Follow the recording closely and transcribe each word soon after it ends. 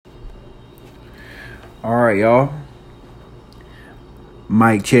All right, y'all.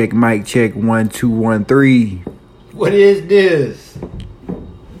 Mic check, 1 2 1 3. What is this?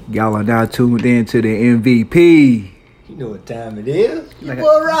 Y'all are now tuned in to the MVP. You know what time it is? Like You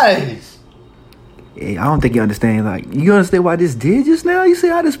boy Rice. Hey, I don't think you understand. Like, you understand why this did just now? You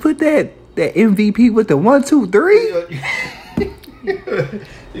see, I just put that MVP with the 1 2 3.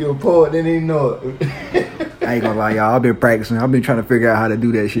 You a poet, didn't even know it. I ain't gonna lie, y'all. I've been practicing. I've been trying to figure out how to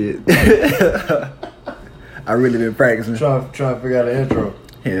do that shit. I really been practicing. Trying to figure out an intro.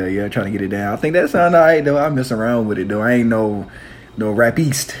 Hell yeah, trying to get it down. I think that sound alright though. I'm messing around with it though. I ain't no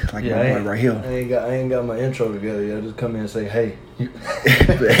rapiste like my boy right here. I ain't got my intro together yet. I just come in and say, hey.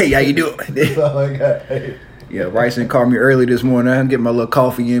 Hey, how you doing? That's all I got. Hey. Yeah, Ryson called me early this morning. I'm getting my little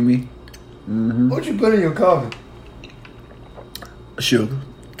coffee in me. Mm-hmm. What you put in your coffee? Sugar.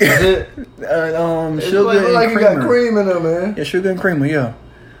 Is it? Sugar like and you creamer. got cream in there, man. Yeah, sugar and creamer, yeah.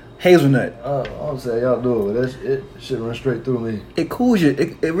 Hazelnut. I'm saying y'all do it. It should run straight through me. It cools it.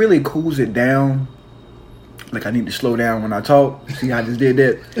 It really cools it down. Like I need to slow down when I talk. See how I just did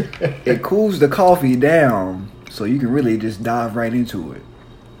that? It cools the coffee down, so you can really just dive right into it.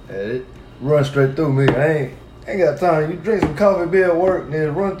 It run straight through me. I ain't got time. You drink some coffee, be at work, then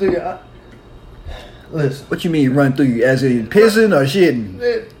it run through you. Listen. What you mean run through you? As in pissing or shitting?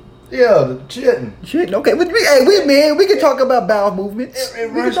 Yeah, the shitting. Shitting. Okay, we can talk about bowel movements. We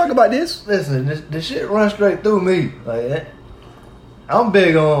can talk about this. Listen, the shit runs straight through me. Like, I'm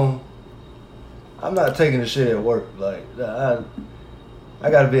big on. I'm not taking the shit at work. Like, I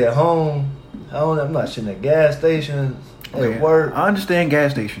gotta be at home. I'm not shitting at gas stations, at work. I understand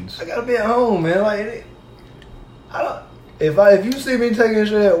gas stations. I gotta be at home, man. Like, I don't. If you see me taking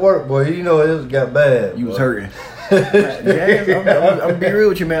shit at work, boy, you know it got bad. You was hurting. I'm gonna be real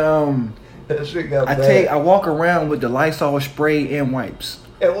with you, man. That shit got bad. I walk around with the Lysol spray and wipes.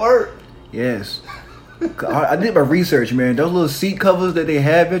 At work? Yes. I did my research, man. Those little seat covers that they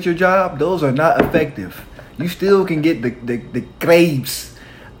have at your job, those are not effective. You still can get the grapes.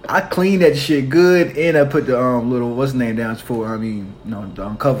 I clean that shit good, and I put the little what's the name down for? I mean,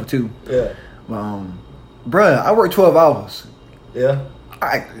 the cover too. Yeah. Bruh, I work 12 hours. Yeah.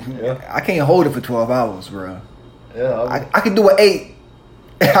 I can't hold it for 12 hours, bruh. Yeah. I can do an 8.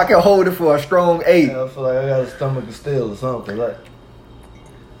 I can hold it for a strong 8. Yeah, I feel like I got a stomach of steel or something. Like,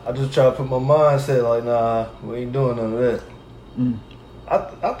 I just try to put my mindset like, nah, we ain't doing none of that. Mm.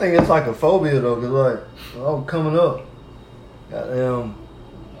 I think it's like a phobia though, cause like when I was coming up, goddamn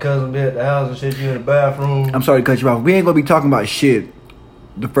cousin be at the house and shit, you in the bathroom. I'm sorry to cut you off. We ain't gonna be talking about shit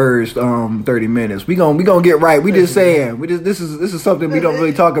the first 30 minutes. We gonna get right. We just saying. This is something we don't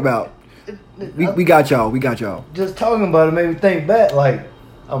really talk about. We got y'all. Just talking about it made me think back. Like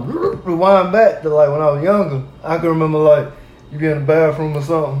I'm rewind back to like when I was younger. I can remember like you be in the bathroom or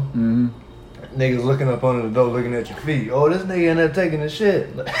something. Mm-hmm. Niggas looking up under the door, looking at your feet. Oh, this nigga in there taking the shit.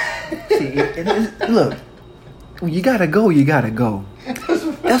 See, look, when you gotta go, you gotta go.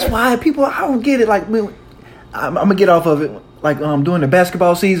 That's why people. I don't get it. Like I'm gonna get off of it. Like during the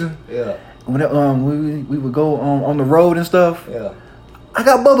basketball season. Yeah. When we would go on the road and stuff. Yeah. I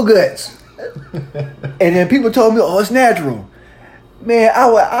got bubble guts. And then people told me, oh, it's natural. Man,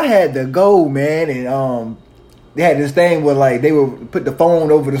 I had to go, man, and they had this thing where like they would put the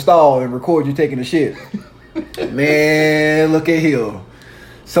phone over the stall and record you taking the shit. Man, look at here.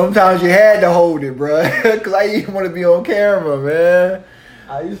 Sometimes you had to hold it, bro, because I didn't want to be on camera, man.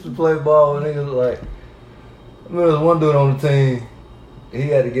 I used to play ball with niggas like. I remember there was one dude on the team. He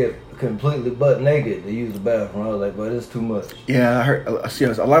had to get completely butt naked to use the bathroom. I was like, but it's too much. Yeah, I heard. See,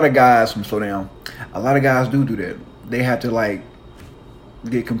 a lot of guys from slow down. A lot of guys do that. They have to like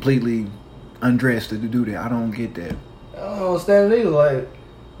get completely undressed to do that. I don't get that. I don't understand it either. Like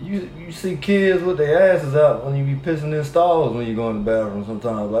you see kids with their asses out when you be pissing in stalls when you go in the bathroom.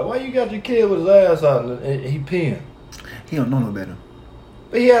 Sometimes, like, why you got your kid with his ass out and he peeing? He don't know no better.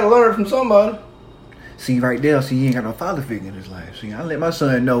 But he had to learn it from somebody. See, right there, he ain't got no father figure in his life. See, I let my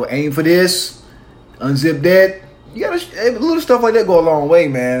son know, aim for this, unzip that. You gotta, little stuff like that go a long way,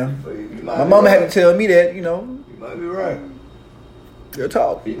 man. My mama had to tell me that, You might be right. Good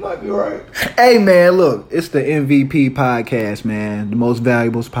talk. You might be right. Hey, man, look, it's the MVP podcast, man. The most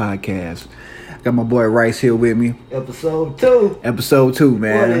valuables podcast. Got my boy Rice here with me. Episode 2. Episode 2,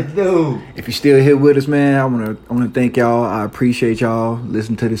 man. What it do? If you're still here with us, man, I wanna thank y'all. I appreciate y'all.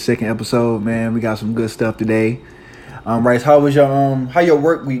 Listen to the second episode, man. We got some good stuff today. Rice, how was how your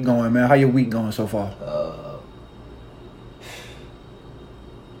work week going, man? How your week going so far?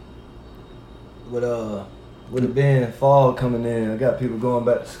 With it being fall coming in, I got people going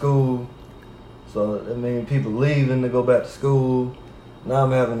back to school. So that means people leaving to go back to school. Now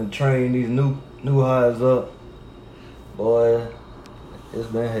I'm having to train these new hires up. Boy, it's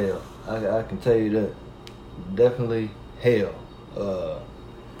been hell. I can tell you that. Definitely hell.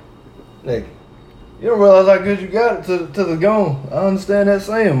 Nigga, you don't realize how good you got it to the gone. I understand that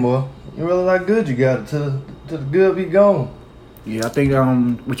saying, boy. You realize how good you got it to the good be gone. Yeah, I think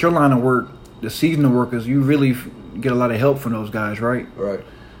with your line of work, the seasonal workers, you really get a lot of help from those guys, right? Right.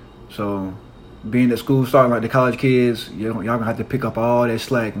 So, being at school starting like the college kids, y'all gonna have to pick up all that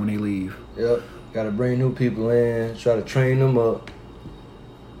slack when they leave. Yep. Got to bring new people in, try to train them up.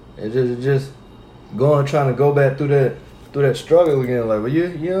 It's just going, trying to go back through that struggle again. Like, well, you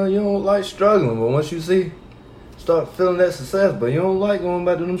don't like struggling, but once you start feeling that success, but you don't like going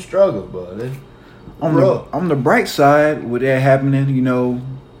back to them struggles, but on the bright side, with that happening,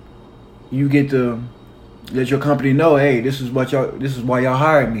 you get to let your company know, hey, this is why y'all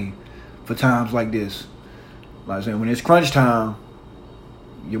hired me for times like this. Like I said, when it's crunch time,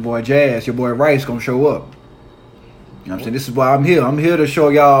 your boy Jazz, your boy Rice gonna show up. You know what I'm saying? This is why I'm here. I'm here to show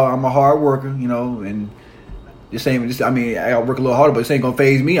y'all I'm a hard worker, and I work a little harder, but this ain't gonna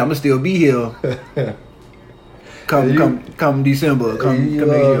phase me. I'm gonna still be here. Come December, come next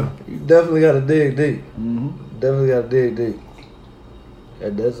year. You definitely gotta dig deep. Mm-hmm. Definitely gotta dig deep.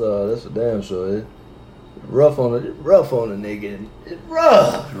 That's a damn sure. It's rough on the nigga. It's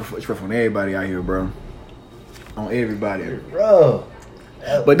rough. It's rough on everybody out here, bro. On everybody. It's rough.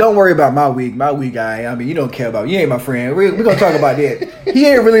 But don't worry about my week. My week, I mean, you don't care about. You ain't my friend. We're gonna talk about that. He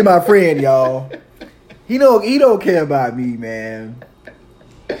ain't really my friend, y'all. He don't care about me, man.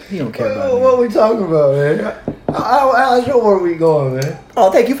 He don't care about me. What we talking about, man? How's your work week going, man?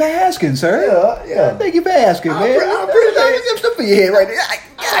 Oh, thank you for asking, sir. Yeah. Thank you for asking, man. I appreciate stuff for your head right there.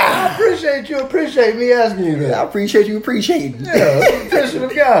 I appreciate you. Appreciate me asking you that. I appreciate you appreciating. Yeah,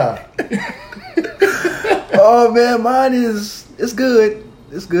 appreciate God. Oh man, mine it's good.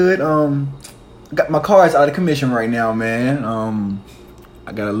 It's good. Got my car's out of commission right now, man.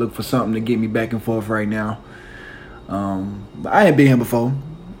 I gotta look for something to get me back and forth right now. But I ain't been here before.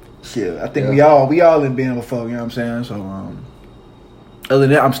 Shit, I think we all ain't been here before. You know what I'm saying? So, other than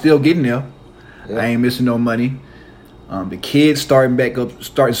that, I'm still getting there. Yeah. I ain't missing no money. The kids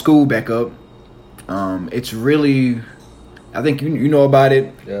starting school back up. It's really, I think you know about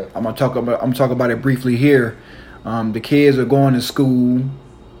it. Yeah. I'm talking about it briefly here. The kids are going to school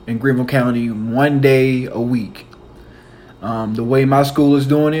in Greenville County 1 day a week. The way my school is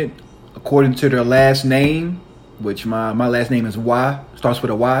doing it, according to their last name, which my last name is Y, starts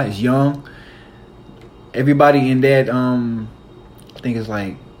with a Y, is Young. Everybody in that, I think it's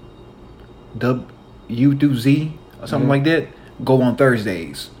like U through Z or something like that, go on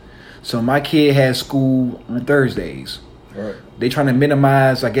Thursdays. So my kid has school on Thursdays. Right. They trying to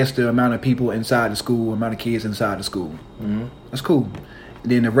minimize, I guess, the amount of people inside the school, amount of kids inside the school. Mm-hmm. That's cool.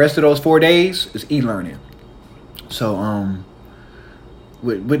 And then the rest of those 4 days is e-learning. So,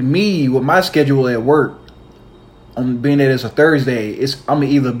 with me, with my schedule at work, being that it's a Thursday, I'm gonna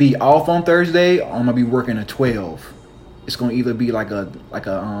either be off on Thursday or I'm gonna be working a 12. It's gonna either be like a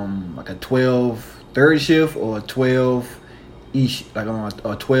 12 third shift or a 12 each, like on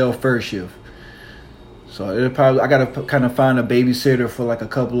a 12 first shift. So I gotta kind of find a babysitter for like a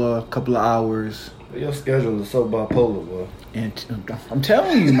couple of hours. Your schedule is so bipolar, boy. And I'm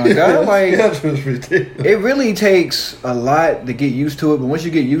telling you, my God, like it really takes a lot to get used to it. But once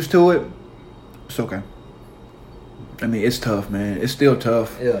you get used to it, it's okay. I mean, it's tough, man. It's still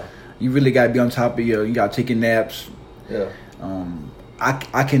tough. Yeah. You really gotta be on top of you gotta take your naps. Yeah.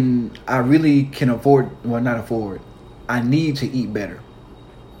 I really can not afford. I need to eat better.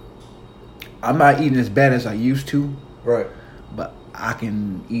 I'm not eating as bad as I used to. Right. But I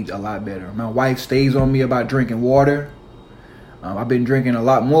can eat a lot better. My wife stays on me about drinking water. I've been drinking a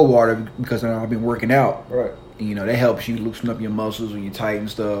lot more water because I've been working out. Right. And, that helps you loosen up your muscles when you're tight and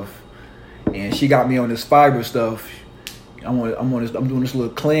stuff. And she got me on this fiber stuff. I'm doing this little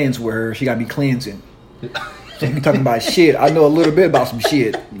cleanse with her. She got me cleansing. So we talking about shit. I know a little bit about some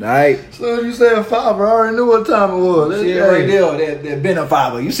shit. All right. So you said fiber. I already knew what time it was. See it right there. That been a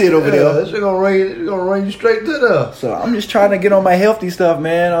fiber. You see it over there. That shit gonna ring you straight to there. So I'm just trying to get on my healthy stuff,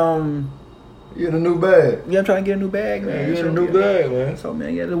 man. You in a new bag. Yeah, I'm trying to get a new bag, man. You in a new bag, man. So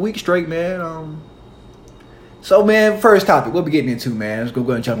man, the week straight, man. So man, first topic. What we getting into, man? Let's go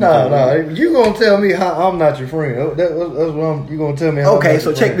and jump into it. Nah. You gonna tell me how I'm not your friend? That's what you gonna tell me. How Okay, I'm not so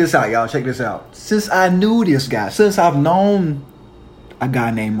your check friend. this out, y'all. Check this out. Since I knew this guy, since I've known a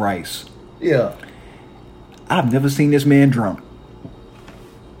guy named Rice, Yeah. I've never seen this man drunk.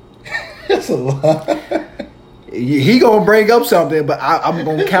 That's a lot. He gonna bring up something, but I'm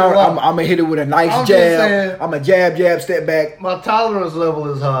gonna counter. I'm gonna hit it with a nice I'm just jab. saying, I'm a jab, step back. my tolerance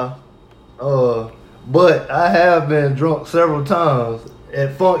level is high. But I have been drunk several times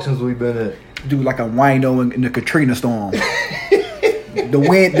at functions we've been at. Do like a wino in the Katrina storm.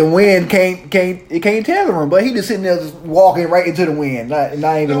 the wind can't tether him, but he just sitting there just walking right into the wind, not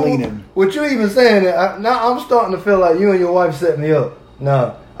even leaning. What you even saying? Now I'm starting to feel like you and your wife set me up.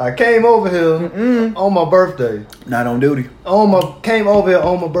 Now I came over here on my birthday. Not on duty. Came over here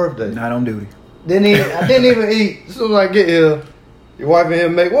on my birthday. Not on duty. I didn't even eat. As soon as I get here, your wife and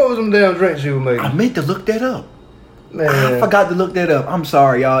him make. What was them damn drinks you were making? I meant to look that up. Man, I forgot to look that up. I'm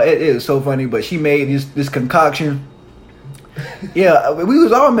sorry, y'all. It is so funny, but she made this concoction. Yeah, we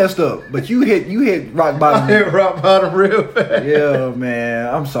was all messed up, but you hit rock bottom. I hit rock bottom real fast. Yeah, man.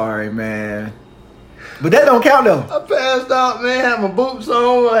 I'm sorry, man. But that don't count though. I passed out, man. Had my boots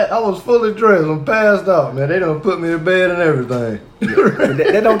on. I was fully dressed. I'm passed out, man. They done put me to bed and everything.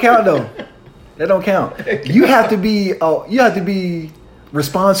 That don't count though. That don't count. You have to be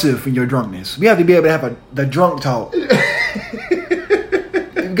responsive in your drunkenness. We have to be able to have the drunk talk. You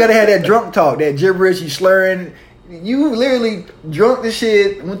gotta have that drunk talk, that gibberish, you slurring. You literally drunk the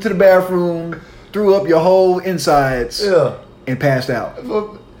shit, went to the bathroom, threw up your whole insides, and passed out. I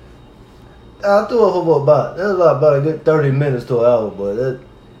threw up for about a good 30 minutes to an hour, but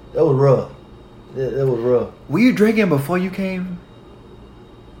that was rough. That was rough. Were you drinking before you came?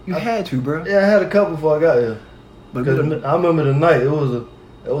 You had to, bro. Yeah, I had a couple before I got here. Because I remember the night. It was a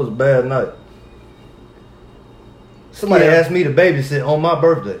bad night. Somebody asked me to babysit on my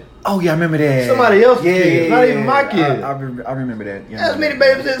birthday. Oh yeah, I remember that. Somebody else's kid, not even my kid. I remember that. Yeah, asked me to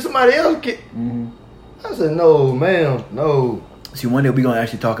babysit somebody else's kid. Mm-hmm. I said, no, ma'am, no. See, one day we're gonna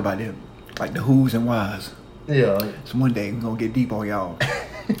actually talk about them, like the who's and whys. Yeah. So one day we're gonna get deep on y'all.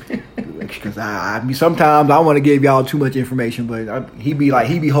 Because sometimes I want to give y'all too much information, but he be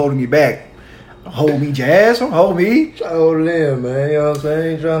holding me back. Hold me, Jazz. Don't hold me. Try to hold it in, man. You know what I'm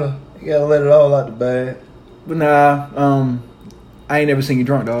saying? You gotta let it all out the bag. But nah, I ain't never seen you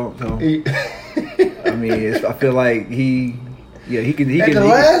drunk, dog. So I mean, I feel like he can. At the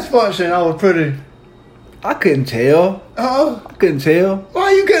last function, I was pretty. I couldn't tell. Huh? I couldn't tell.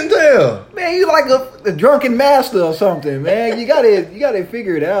 Why you couldn't tell? Man, you like a drunken master or something, man. You gotta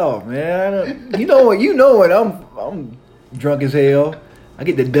figure it out, man. You know what? I'm drunk as hell. I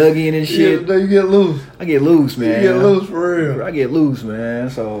get the dug in and shit. Yeah, you get loose. I get loose, man. You get loose for real. I get loose,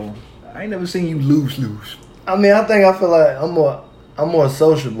 man. So I ain't never seen you loose. I mean, I feel like I'm more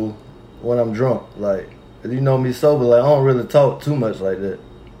sociable when I'm drunk. Like, if you know me sober, like I don't really talk too much like that.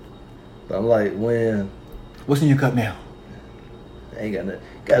 But I'm like, when. What's in your cup now? I ain't got nothing.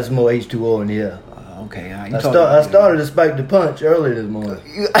 Got some more H2O in here. Okay. I started to spike the punch early this morning.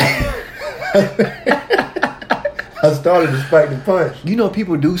 I started to spike the punch. You know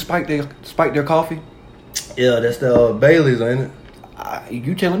people do spike their coffee? Yeah, that's the Bailey's, ain't it?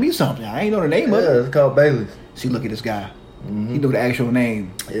 You telling me something? I ain't know the name of it. Yeah, it's called Bailey's. See, look at this guy. Mm-hmm. He know the actual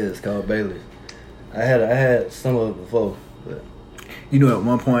name. Yeah, it's called Bailey's. I had some of it before. But. You know, at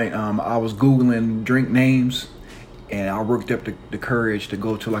one point, I was Googling drink names, and I worked up the courage to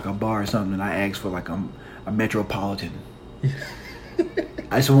go to like a bar or something, and I asked for like a Metropolitan.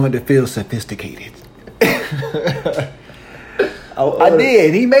 I just wanted to feel sophisticated. I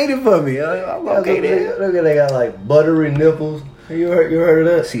did. He made it for me. I'm okay there. Look at they got like buttery nipples. You heard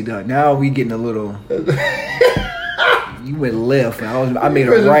of that? See, now we getting a little. You went left. And I made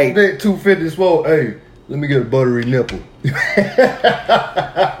a right. 250 swole. Hey, let me get a buttery nipple.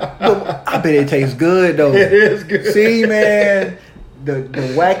 I bet it tastes good though. It is good. See, man, the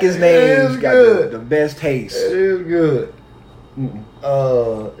wackest names got the best taste. It is good. You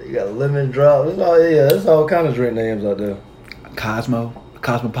got a lemon drop. There's all kind of drink names out there.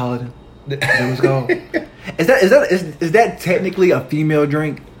 Cosmopolitan. That was called. Is that technically a female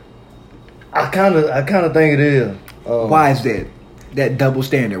drink? I kind of think it is. Why is that? That double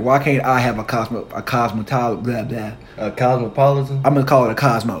standard. Why can't I have a cosmopolitan? Blah blah. A cosmopolitan. I'm gonna call it a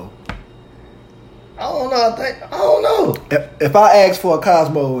Cosmo. I don't know. I don't know. If I ask for a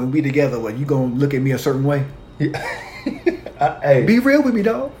Cosmo and we together, what, you gonna look at me a certain way? Hey, be real with me,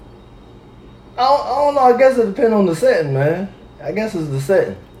 dog. I don't know. I guess it depends on the setting, man. I guess it's the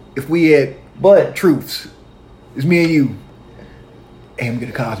setting. If we had truths, it's me and you. Hey, I'm gonna get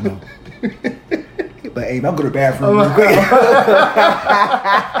a Cosmo. But hey, I'm going to the bathroom real quick.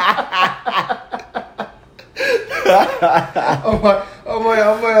 I might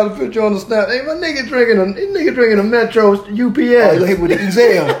have to put you on the snap. Hey, my nigga drinking a Metro UPS. Oh, you hit with the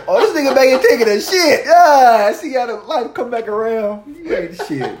exam. Oh, this nigga back here taking that shit. Yeah, I see how the life come back around. You ain't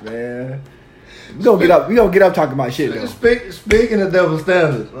shit, man. We gonna get up talking about shit though. Speaking of double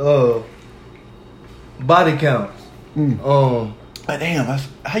standards, body counts. But damn,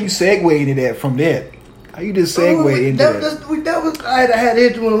 how you segue into that from that? How you just segue into that? I had to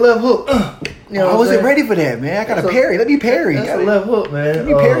hit you on the left hook. You know I wasn't ready for that, man. I gotta parry. Let me parry. That's a left hook, man. Let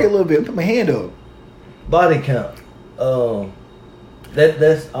me parry a little bit. Put my hand up. Body count.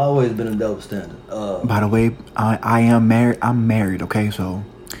 That's always been a double standard. By the way, I am married. I'm married. Okay, so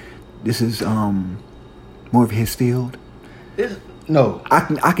this is more of his field. No,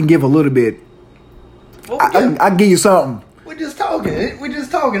 I can give a little bit. I can give you something. We're just talking.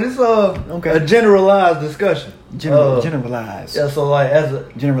 It's a generalized discussion. Generalized. Yeah. So like as a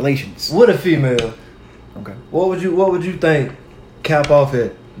generations. With a female. Okay. What would you think cap off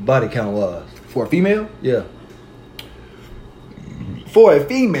at body count wise for a female? Yeah. For a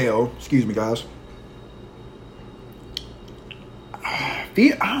female, excuse me, guys. I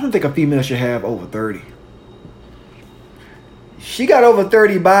don't think a female should have over 30. She got over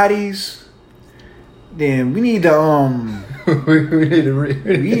 30 bodies, then we need to we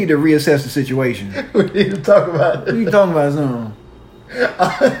need to reassess the situation. We need to talk about it. We need to talk about something.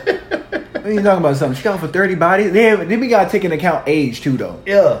 We need to talk about something. She got over 30 bodies. Then we gotta take into account age too, though.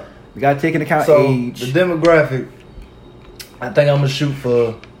 Yeah. We gotta take into account age. The demographic. I think I'm gonna shoot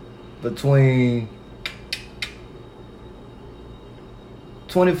for between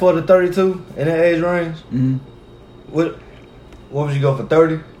 24 to 32 in that age range. Mm-hmm. What would you go for?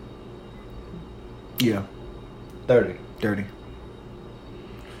 30? Yeah. 30.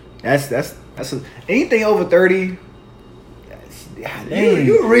 That's anything over 30.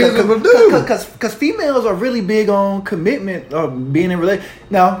 You're reasonable dude. Because females are really big on commitment or being in relation.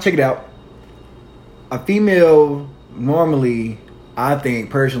 Now, check it out. A female normally, I think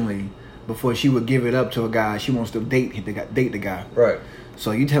personally, before she would give it up to a guy, she wants to date the guy. Right.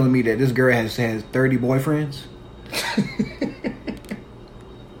 So you telling me that this girl has 30 boyfriends?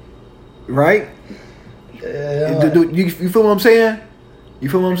 Right? Yeah. You feel what I'm saying? You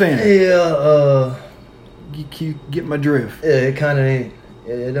feel what I'm saying? Yeah. You get my drift. Yeah, it kind of ain't.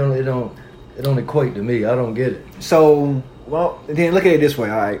 It don't equate to me. I don't get it. So, well, then look at it this way.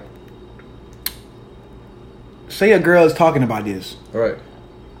 All right. Say a girl is talking about this. Right.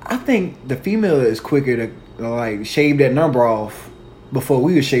 I think the female is quicker to like shave that number off before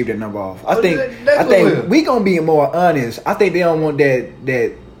we would shave that number off. I think we gonna be more honest. I think they don't want that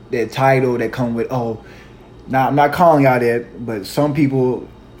title that come with Now I'm not calling y'all that, but some people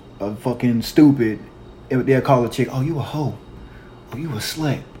are fucking stupid. They'll call a chick, "Oh, you a hoe. Oh, you a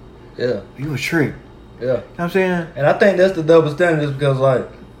slut. Yeah. You a trick." Yeah. You know what I'm saying? And I think that's the double standard is because like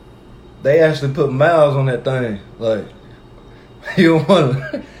they actually put miles on that thing. Like you don't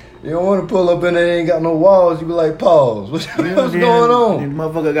want to pull up and they ain't got no walls. You be like, pause. What's going on? And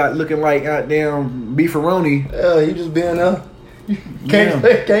motherfucker got looking like goddamn beefaroni. Yeah, you just being there.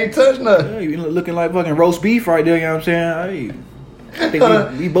 Can't touch nothing. Yeah, you looking like fucking roast beef right there. You know what I'm saying? Hey, I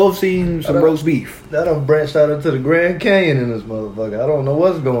think we both seen some roast beef. That done branched out into the Grand Canyon in this motherfucker. I don't know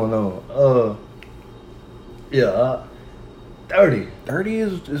what's going on. 30. 30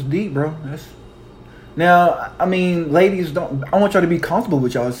 is deep, bro. Now, I mean, ladies, I want y'all to be comfortable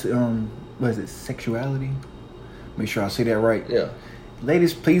with y'all's what is it, sexuality? Make sure I say that right. Yeah.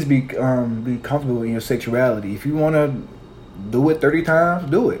 Ladies, please be comfortable in your sexuality. If you want to do it 30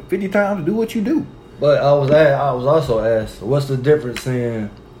 times, do it. 50 times, do what you do. But I was also asked, what's the difference in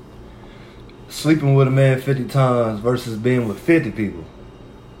sleeping with a man 50 times versus being with 50 people?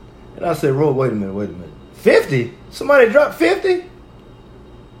 And I said, wait a minute. 50? Somebody dropped 50?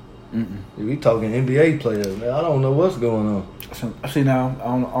 We talking NBA players, man. I don't know what's going on. So I see now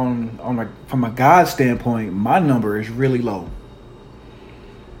from a God standpoint, my number is really low.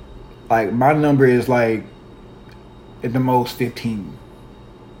 Like my number is like at the most 15.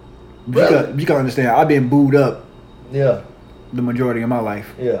 Really? You can understand. I've been booed up. Yeah. The majority of my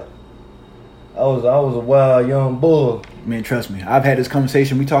life. Yeah. I was a wild young bull. Man, trust me. I've had this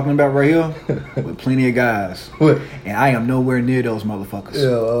conversation we talking about right here with plenty of guys. What? And I am nowhere near those motherfuckers.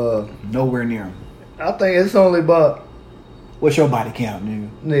 Yeah. Nowhere near them. I think it's only about. What's your body count, nigga?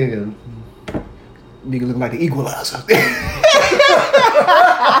 Nigga looking like the Equalizer.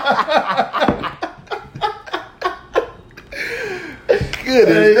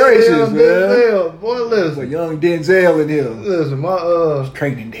 Goodness gracious, man. Denzel. Boy, listen. A young Denzel in here. Listen, my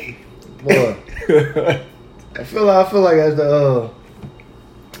training day. Boy. I feel like as the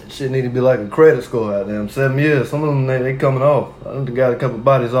shit need to be like a credit score out there. 7 years. Some of them they coming off. I think they got a couple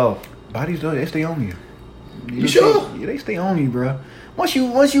bodies off. Bodies though, they stay on you. You sure? Yeah, they stay on you, bro.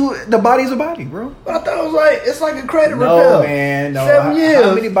 Once you, the body's a body, bro. But I thought it was like, it's like a credit No, repair. man. No. 7 years.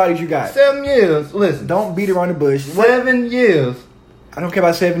 How many bodies you got? 7 years. Listen. Don't beat around the bush. 7 years. I don't care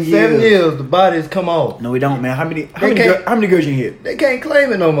about 7 years. 7 years, the bodies come off. No, we don't, man. How many girls you hit? They can't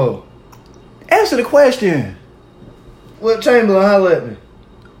claim it no more. Answer the question. Will Chamberlain holler at me?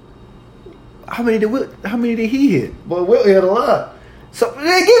 How many did he hit? Boy, Will hit a lot. So give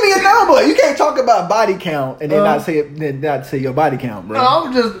me a number. You can't talk about body count and then not say your body count, bro. No,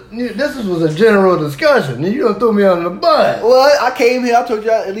 I'm just. This was a general discussion. You done threw me under the bus. Well, I came here. I told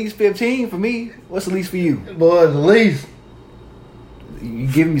you at least 15 for me. What's the least for you? Boy, the least. You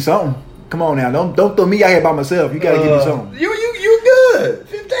giving me something? Come on now. Don't throw me out here by myself. You gotta give me something. You good?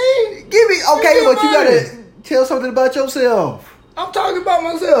 15. Give me okay, but you gotta tell something about yourself. I'm talking about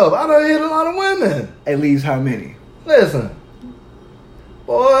myself. I done hit a lot of women. At least how many? Listen.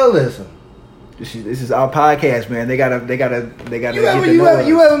 Boy, listen. This is our podcast, man. They gotta. You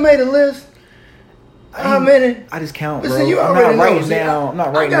ever made a list? How many? I just count, But bro. see, you I'm already not writing know. down. I'm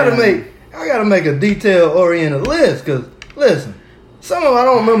not writing I down. gotta make a detail oriented list. Cause listen, some of them I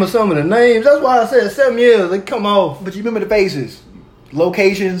don't remember some of the names. That's why I said 7 years. They come off. But you remember the faces,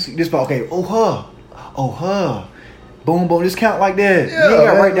 locations. You just okay. Oh her. Boom, boom. Just count like that. Yeah, you ain't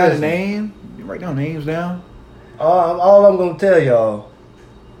gotta man, write down listen. the name. You write down names down. All I'm gonna tell y'all.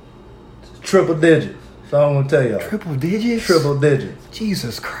 Triple digits. That's all I'm gonna tell y'all. Triple digits. Triple digits.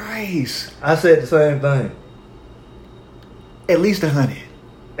 Jesus Christ. I said the same thing. At least 100.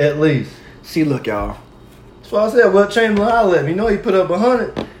 At least. See, look, y'all. That's why I said, well, Chamberlain holler at me. You know he put up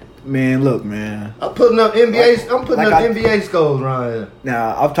 100. Man, look, man. I'm putting up NBA. I'm putting like up NBA scores around here.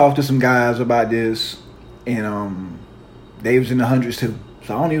 Now, I've talked to some guys about this, and they was in the hundreds too.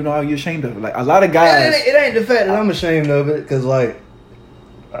 So I don't even know how you're ashamed of it. Like a lot of guys. It ain't the fact that I'm ashamed of it, cause like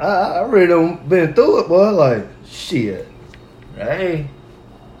I really done been through it, boy. Like shit, hey,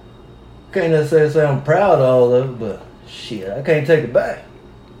 can't necessarily say I'm proud of all of it, but shit, I can't take it back.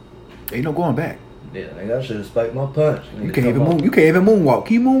 Ain't no going back. Yeah, nigga, I should have spiked my punch. You can't even move. You can't even moonwalk.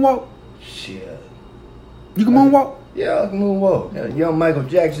 Can you moonwalk? Shit. You can moonwalk. Yeah, I can moonwalk. Yeah, young Michael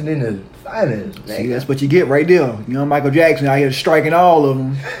Jackson in the finest. Nigga. See, that's what you get right there. Young Michael Jackson out here striking all of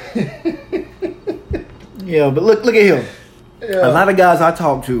them. Yeah, but look at him. Yeah. A lot of guys I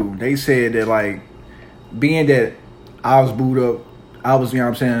talked to, they said that like, being that I was booed up, you know what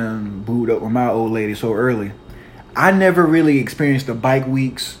I'm saying, booed up with my old lady so early. I never really experienced the bike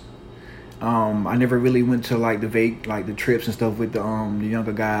weeks. I never really went to like the trips and stuff with the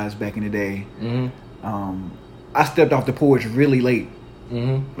younger guys back in the day. Mm-hmm. I stepped off the porch really late.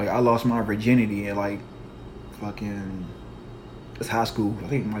 Mm-hmm. Like I lost my virginity at like fucking it's high school. I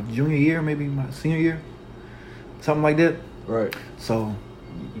think my junior year, maybe my senior year, something like that. Right. So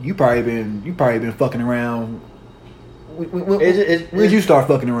you probably been fucking around. When did you start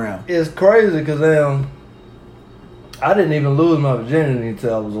fucking around? It's crazy because I didn't even lose my virginity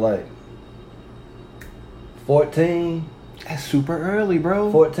until I was like 14. That's super early,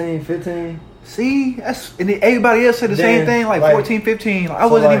 bro. 14, 15. See, and then everybody else said the same thing, like 14, 15. Like, I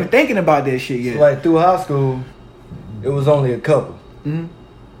wasn't even thinking about that shit yet. So like through high school, it was only a couple. Mm-hmm.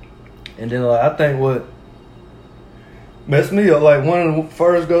 And then like I think what messed me up, like one of the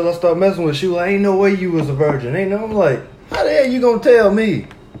first girls I started messing with, she was like, ain't no way you was a virgin. Ain't no, I'm like, how the hell you gonna tell me?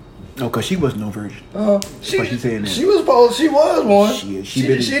 No, because she was no virgin. She saying that. She was one.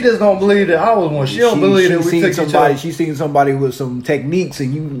 She just don't believe that I was one. She don't believe that we took each other. She seen somebody with some techniques,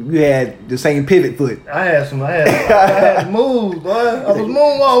 and you had the same pivot foot. I had moves, boy. I was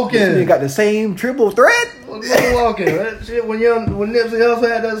moonwalking. You got the same triple threat. I was moonwalking. That shit when Nipsey Hussle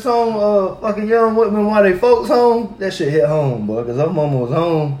had that song, fucking Young Women While They Folks Home, that shit hit home, boy, because her mama was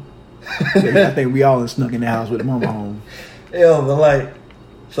home. I think we all snuck in the house with the mama home. Yeah, but like.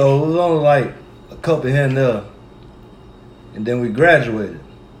 So it was only like a couple here and there. And then we graduated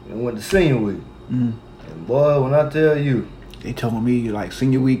and went to senior week. Mm. And boy, when I tell you. They told me like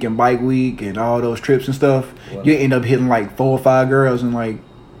senior week and bike week and all those trips and stuff, Wow. you end up hitting like 4 or 5 girls in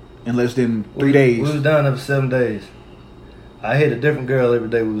less than 3 days. We was down there for 7 days. I hit a different girl every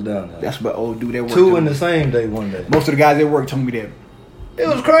day we was down there. That's what old dude that worked. 2 in the same day one day. Most of the guys that work told me that. It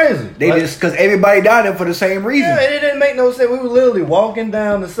was crazy. They like, just, because everybody down there for the same reason. Yeah, it didn't make no sense. We were literally walking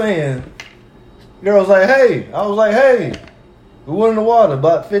down the sand. Girl was like, hey. I was like, hey. We went in the water.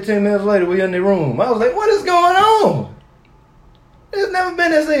 About 15 minutes later, we in the room. I was like, what is going on? It's never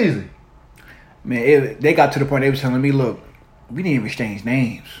been this easy. Man, they got to the point they was telling me, look, we didn't even exchange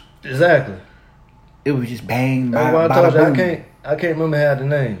names. Exactly. It was just bang, That's why I told you, I can't remember half the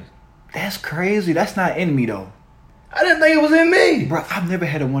names. That's crazy. That's not in me, though. I didn't think it was in me. Bro, I've never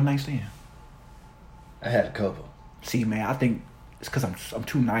had a one-night stand. I had a couple. See, man, I think it's because I'm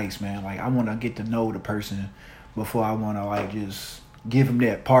too nice, man. Like I want to get to know the person before I want to like just give him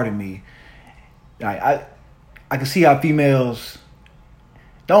that part of me. Like I can see how females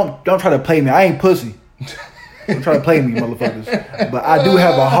don't try to play me. I ain't pussy. Don't try to play me, motherfuckers. But I do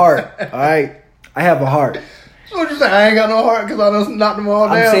have a heart. All right, I have a heart. So what you saying? I ain't got no heart because I done knocked them all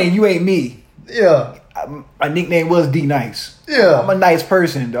down. I'm saying you ain't me. Yeah. My nickname was D Nice. Yeah. I'm a nice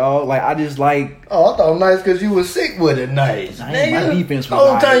person, dog. Like I just like. Oh, I thought nice because you was sick with it. Nice. My defense was the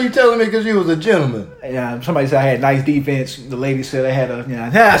whole nice. time you telling me because you was a gentleman. Yeah, somebody said I had nice defense. The lady said I had a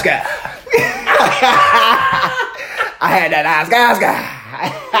nice guy. I had that nice guy.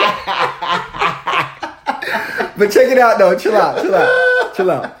 But check it out though. Chill out.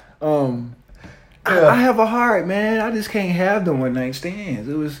 I have a heart, man. I just can't have them one night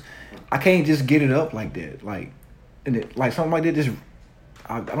stands. I can't just get it up like that. Like something like that. Just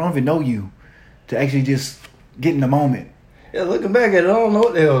I don't even know you to actually just get in the moment. Yeah, looking back at it, I don't know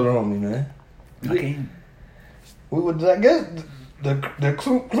what the hell's wrong with me, man. I can't. We would, I guess, the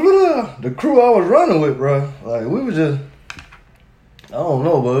crew I was running with, bro. Like we was just, I don't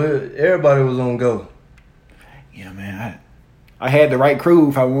know, but everybody was on go. Yeah, man. I had the right crew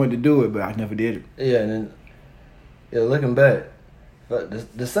if I wanted to do it, but I never did it. Yeah, and then looking back,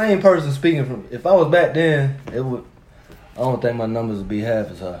 but the same person speaking from, if I was back then, it would. I don't think my numbers would be half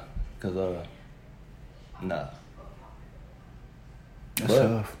as high, cause nah. That's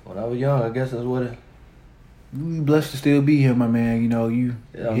tough. When I was young, I guess that's what it. You blessed to still be here, my man. You know, you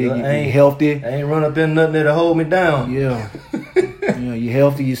ain't healthy. I ain't run up in nothing that'll hold me down. Yeah. Yeah, you're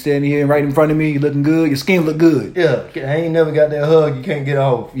healthy. You're standing here right in front of me. You're looking good. Your skin look good. Yeah. I ain't never got that hug you can't get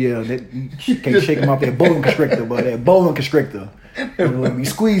off. Yeah, you can't shake him off that bowling constrictor, but that bowling constrictor will be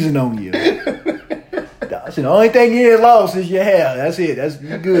squeezing on you. That's the only thing you ain't lost is your hair. That's it.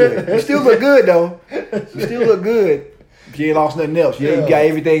 You good. You still look good, though. You still look good. You ain't lost nothing else. Yeah, you got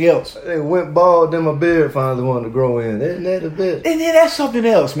everything else. They went bald, then my beard finally wanted to grow in. Isn't that a bit? And then that's something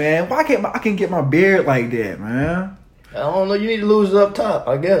else, man. Why can't I can get my beard like that, man? I don't know. You need to lose it up top,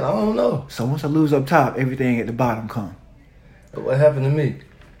 I guess. I don't know. So once I lose up top, everything at the bottom come. What happened to me?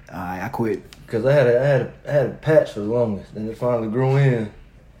 I quit. Because I had a patch for the longest. Then it finally grew in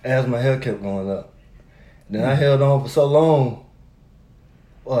as my hair kept going up. Then I held on for so long.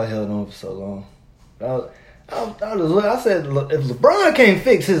 Well, I held on for so long. I said, if LeBron can't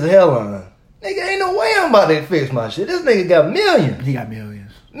fix his hairline, nigga, ain't no way I'm about to fix my shit. This nigga got millions. He got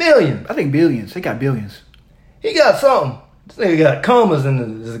millions. Millions. I think billions. He got billions. He got something. This nigga got commas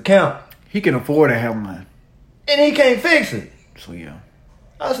in his account. He can afford a hairline. And he can't fix it. So, yeah.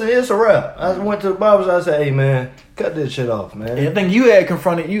 I said, it's a wrap. I went to the barbershop. I said, hey, man, cut this shit off, man. And I think you had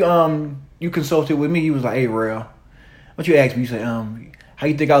confronted, you consulted with me. You was like, hey, Rel, what you asked me? You said, how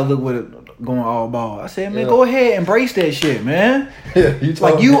you think I look with it going all bald? I said, man, go ahead, embrace that shit, man. Yeah,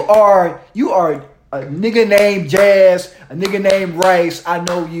 you are a nigga named Jazz, a nigga named Rice. I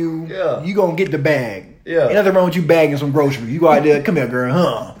know you. Yeah. You gonna get the bag. Yeah. Ain't nothing wrong with you bagging some groceries. You go out there, come here, girl,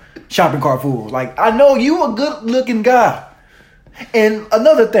 huh? Shopping cart full. Like, I know you a good looking guy. And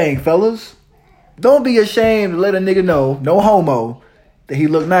another thing, fellas, don't be ashamed to let a nigga know, no homo, that he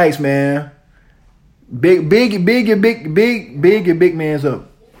look nice, man. Big your big man's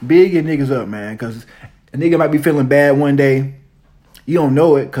up. Big your niggas up, man. Because a nigga might be feeling bad one day. You don't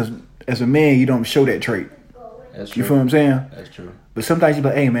know it because as a man, you don't show that trait. That's true. You feel what I'm saying? That's true. But sometimes you be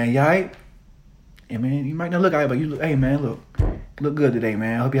like, hey, man, you all right? Hey, man, you might not look all right, but you look, hey, man, look good today,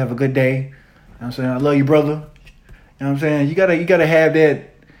 man. I hope you have a good day. You know what I'm saying? I love you, brother. You know what I'm saying? You gotta have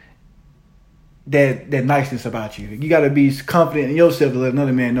that niceness about you. You gotta be confident in yourself to let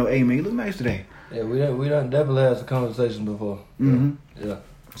another man know, hey, man, you look nice today. Yeah, we done definitely had some conversations before. Mm-hmm. Yeah.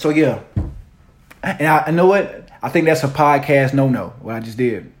 So, yeah. And I know what? I think that's a podcast no-no, what I just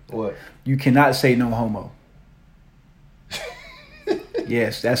did. What? You cannot say no homo.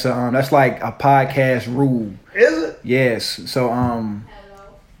 Yes, that's like a podcast rule. Is it? Yes. So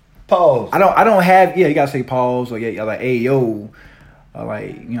Pause. I don't have you gotta say pause or like hey yo. Or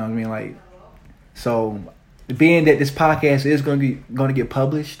like, you know what I mean? Like, so being that this podcast is gonna get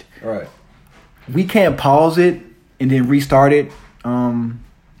published, right. We can't pause it and then restart it.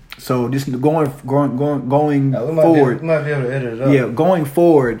 So just going forward. We might be able to edit it up. Yeah, going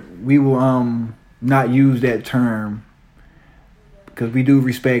forward, we will not use that term because we do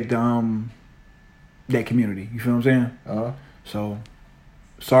respect that community. You feel what I'm saying? Uh-huh. So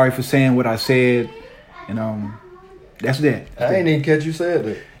sorry for saying what I said, and that's that. I ain't even catch you said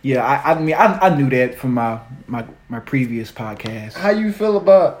that. Yeah, I mean I knew that from my previous podcast. How you feel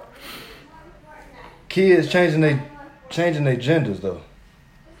about kids changing their genders though?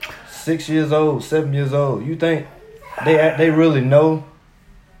 6 years old, 7 years old. You think They really know.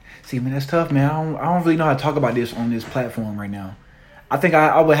 See, man, that's tough, man. I don't really know how to talk about this on this platform right now. I think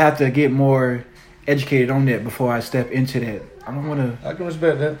I would have to get more educated on that before I step into that. I can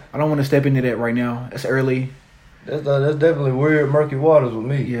respect that. I don't want to step into that right now. It's early. That's definitely weird, murky waters with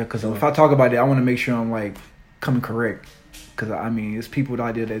me. Yeah, because if I talk about it, I want to make sure I'm like coming correct. Because I mean, it's people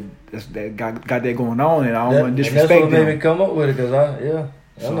out there that got that going on, and I don't want to disrespect them. That's what made me come up with it. Because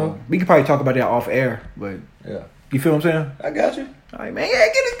I know we could probably talk about that off air, but yeah, you feel what I'm saying? I got you. All right, man. Yeah,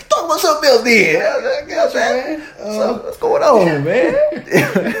 talk about something else then. I got you, man. So what's going on, man?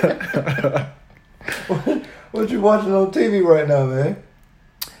 What you watching on TV right now, man?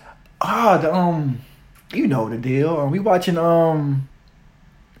 You know the deal. We watching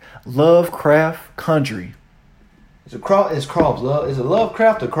Lovecraft Country. Is it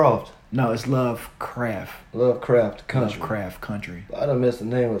Lovecraft or Croft? No, it's Lovecraft. Lovecraft Country. Lovecraft Country. I done missed the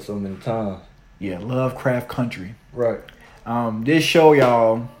name of so many times. Yeah, Lovecraft Country. Right. This show,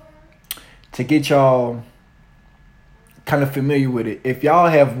 y'all, to get y'all kind of familiar with it. If y'all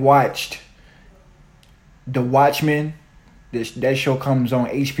have watched The Watchmen, that show comes on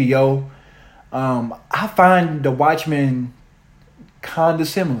HBO. I find The Watchmen kind of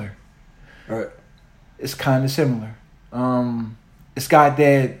similar. Right. It's kind of similar. It's got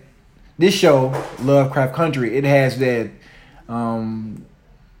that. This show, Lovecraft Country, it has that.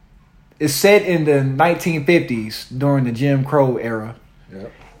 It's set in the 1950s during the Jim Crow era.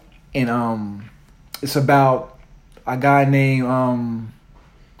 Yep. And it's about a guy named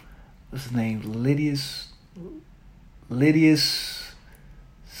what's his name? Lydius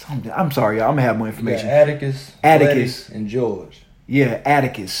something. I'm sorry, y'all. I'm gonna have more information. Yeah, Atticus, Letty, and George. Yeah,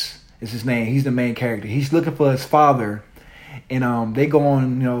 Atticus is his name. He's the main character. He's looking for his father, and they go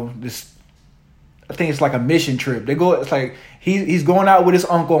on, this. I think it's like a mission trip. It's like he's going out with his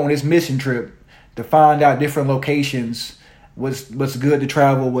uncle on this mission trip to find out different locations, what's good to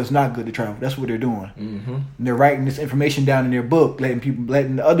travel, what's not good to travel. That's what they're doing. Mm-hmm. And they're writing this information down in their book, letting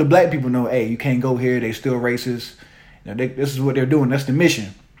the other black people know, hey, you can't go here. They still racist. This is what they're doing. That's the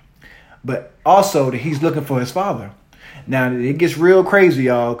mission. But also that he's looking for his father. Now it gets real crazy,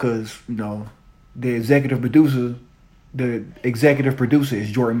 y'all, because the executive producer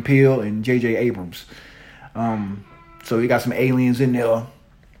is Jordan Peele and J.J. Abrams. So you got some aliens in there.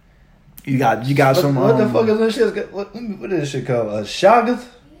 You got some. What the fuck is this shit? What is this shit called? A Shoggoth?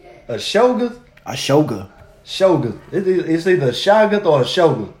 A Shogoth? A Shoga. Shogoth. It's either a Shoggoth or a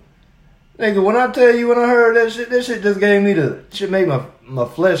Shogoth. Nigga, when I tell you, when I heard that shit just gave me shit made my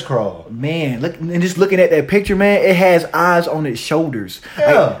flesh crawl. Man, just looking at that picture, man, it has eyes on its shoulders.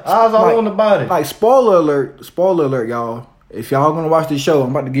 Yeah, eyes all on the body. Like, spoiler alert, y'all. If y'all gonna watch this show,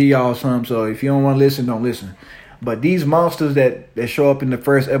 I'm about to give y'all some, so if you don't want to listen, don't listen. But these monsters that show up in the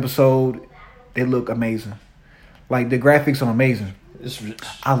first episode, they look amazing. Like, the graphics are amazing.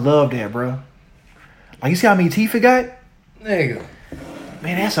 I love that, bro. Like, you see how many teeth it got? Nigga.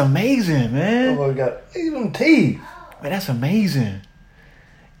 Man, that's amazing, man. Oh, got them teeth. Man, that's amazing.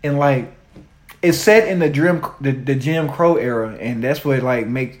 And like, it's set in the Jim Crow era, and that's what I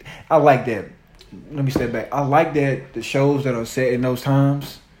like that. Let me step back. I like that the shows that are set in those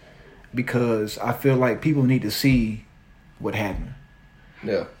times, because I feel like people need to see what happened.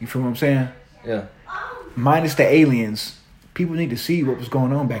 Yeah. You feel what I'm saying? Yeah. Minus the aliens, people need to see what was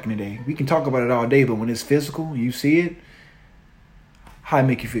going on back in the day. We can talk about it all day, but when it's physical, you see it. How it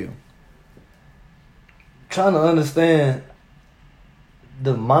make you feel? Trying to understand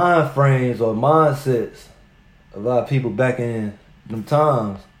the mind frames or mindsets of our people back in them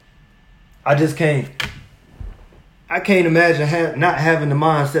times. I can't imagine not having the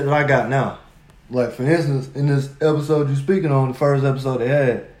mindset that I got now. Like, for instance, in this episode you're speaking on, the first episode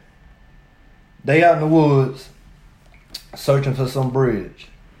they out in the woods searching for some bridge.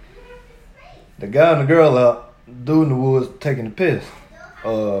 The guy and the girl out, dude in the woods taking a piss.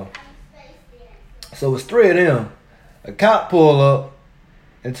 So it's three of them. A cop pull up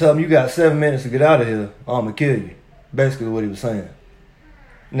and tell them, you got 7 minutes to get out of here, or I'm gonna kill you. Basically what he was saying.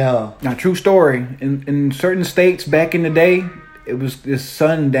 Now, true story. In certain states back in the day, it was this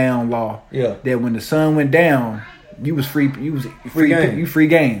sundown law. Yeah. That when the sun went down, you was free. You was free game. You free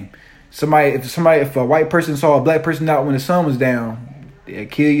game. If a white person saw a black person out when the sun was down,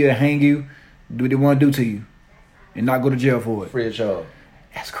 they'd kill you, hang you, do what they want to do to you, and not go to jail for it. Free of charge.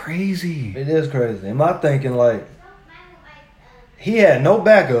 That's crazy. It is crazy. Am I thinking like he had no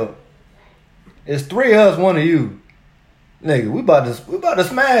backup? It's three of us, one of you. Nigga, we about to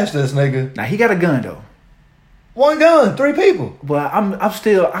smash this nigga. Now he got a gun though. One gun, three people. But I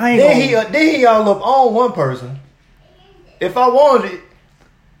ain't Then he all up on one person. If I wanted it,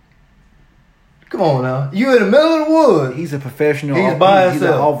 Come on now. You in the middle of the woods. He's a professional. He's by He's an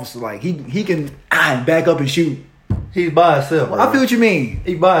himself. officer. Like he can back up and shoot. He's by himself. Well, I feel what you mean.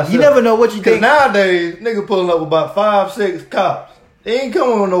 He by himself. You never know what you Because think. nowadays, nigga pulling up with about 5, 6 cops. They ain't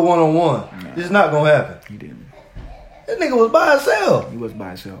coming with no one-on-one. Nah. It's not gonna happen. He didn't. That nigga was by himself. He was by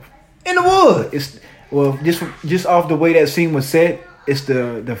himself. In the woods. It's just off the way that scene was set. It's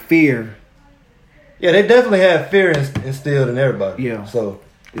the fear. Yeah, they definitely had fear instilled in everybody. Yeah. So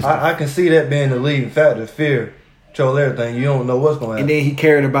I can see that being the leading factor. Fear control everything. You don't know what's going to happen. And then he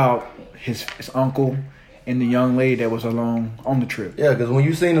cared about his uncle and the young lady that was along on the trip. Yeah, because when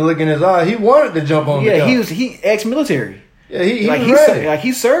you seen the look in his eye, he wanted to jump on the car. he ex-military. Yeah, he like was ready.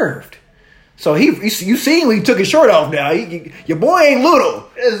 He served. So you seen when he took his shirt off now. Your boy ain't little.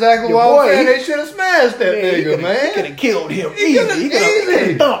 Exactly Your what I was boy, saying. They should have smashed that nigga, man. He could have killed him He coulda easy. He easy. could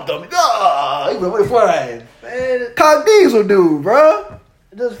have thumped him. He would have flying. Man, Cock Diesel dude, bro.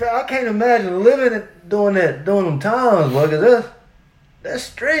 I can't imagine living doing them times, boy, because that's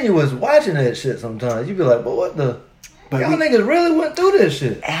strenuous watching that shit sometimes. You be like, but what the... But y'all niggas really went through this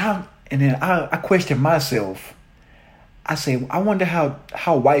shit. And then I question myself. I say, I wonder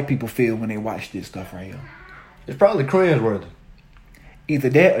how white people feel when they watch this stuff right here. It's probably cringeworthy. Either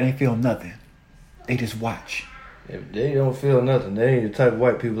that or they feel nothing. They just watch. If they don't feel nothing, they ain't the type of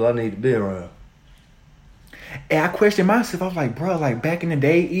white people I need to be around. And I question myself. I was like, bro, like back in the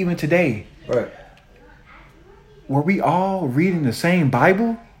day, even today, Right. were we all reading the same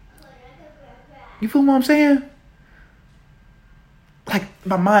Bible? You feel what I'm saying? Like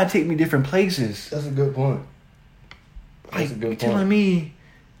my mind take me different places. That's a good point. Like That's a good you telling point. me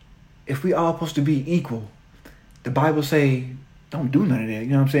if we all supposed to be equal, the Bible say don't do none of that. You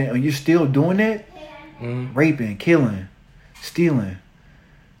know what I'm saying? And you're still doing that, Mm-hmm. raping, killing, stealing,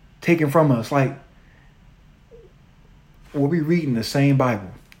 taking from us. Like, were we reading the same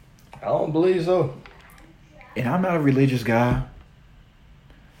Bible? I don't believe so. And I'm not a religious guy.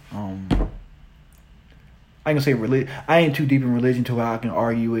 I ain't gonna say religion. I ain't too deep in religion to where I can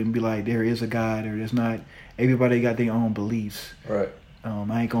argue it and be like, there is a God or there's not. Everybody got their own beliefs. Right.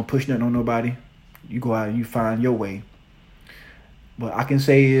 I ain't gonna push nothing on nobody. You go out and you find your way. What I can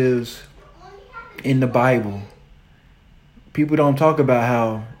say is, in the Bible, people don't talk about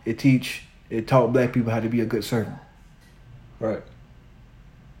how it taught black people how to be a good servant. Right.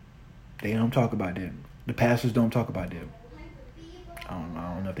 They don't talk about that. The pastors don't talk about that. I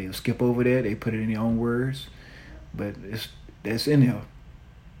don't know if they skip over that. They put it in their own words, but that's in there.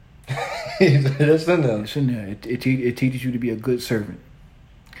 That's in there. It's in there. It teaches you to be a good servant.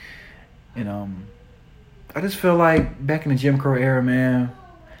 And I just feel like back in the Jim Crow era, man,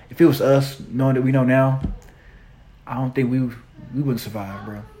 if it was us, knowing that we know now, I don't think we wouldn't survive,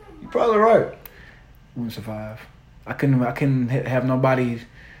 bro. You're probably right. We wouldn't survive. I couldn't have nobody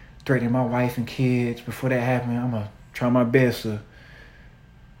threatening my wife and kids before that happened. I'm gonna try my best to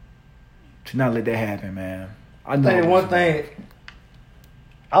not let that happen, man. I know Think one thing,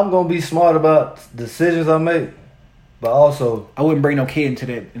 I'm gonna be smart about decisions I make, but also I wouldn't bring no kid into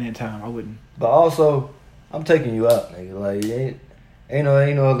that in that time. I wouldn't. But also, I'm taking you out, nigga. Like ain't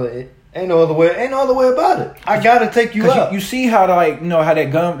no other way about it. I gotta take you out. You see how how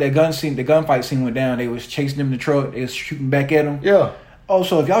that gunfight scene went down. They was chasing them in the truck. They was shooting back at them. Yeah. Oh,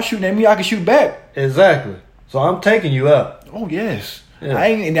 so if y'all shooting at me, I can shoot back. Exactly. So I'm taking you out. Oh yes. Yeah. I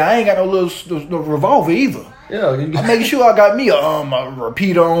ain't got no little revolver either. Yeah. I'm making sure I got me a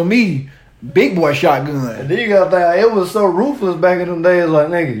repeater on me, big boy shotgun. And then you got that. It was so ruthless back in them days. Like,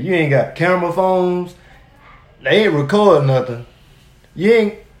 nigga, you ain't got camera phones. They ain't recording nothing. You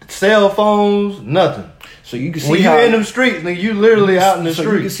ain't cell phones, nothing. So you can see when how you in them streets, nigga, you literally out in the so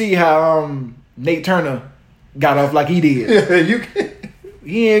street. you can see how Nate Turner got off like he did. Yeah, you can.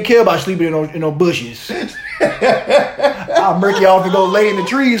 He didn't care about sleeping in no bushes. I'll murk you off and go lay in the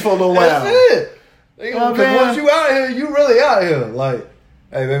trees for a little while. That's it. You know what I'm Because saying? once you out here, you really out here. Like,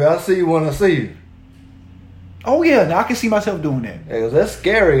 hey, baby, I see you when I see you. Oh yeah, now I can see myself doing that. Yeah, 'cause that's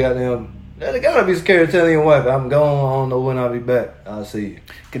scary, goddamn. That gotta be scary telling your wife, I'm gone, I don't know when I'll be back. I'll see you.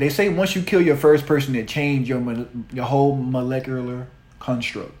 Cause they say once you kill your first person, it change your whole molecular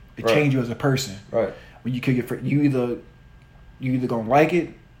construct. It Right. change you as a person. Right. When you kill your first, you either gonna like it,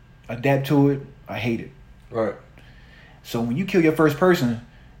 adapt to it, or hate it. Right. So when you kill your first person,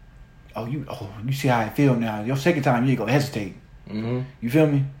 you see how I feel now. Your second time, you ain't gonna hesitate. Mm-hmm. You feel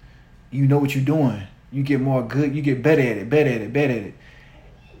me? You know what you're doing. You get more good. You get better at it.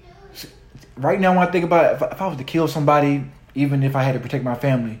 Right now, when I think about it, if I was to kill somebody, even if I had to protect my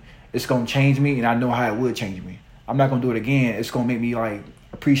family, it's gonna change me, and I know how it would change me. I'm not gonna do it again. It's gonna make me like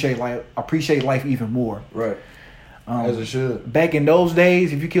appreciate life even more. Right. As it should. Back in those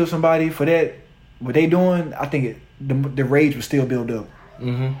days, if you kill somebody for that, what they doing, I think the rage will still build up.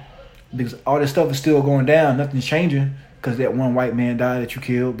 Mm-hmm. Because all this stuff is still going down. Nothing's changing because that one white man died that you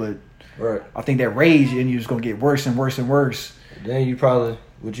killed. But right. I think that rage in you is going to get worse and worse and worse. Then you probably,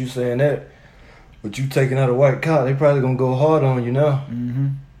 what you saying that, what you taking out a white cop, they probably going to go hard on you now. Mm-hmm.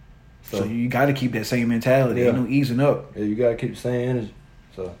 So you got to keep that same mentality. Ain't no easing up. Yeah, you got to keep the same energy.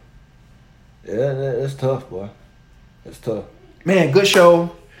 So, yeah, that's tough, boy. It's tough. Man, good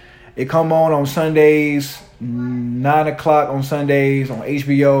show. It come on Sundays, 9 o'clock on Sundays on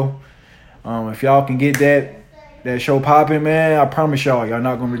HBO. If y'all can get that show popping, man, I promise y'all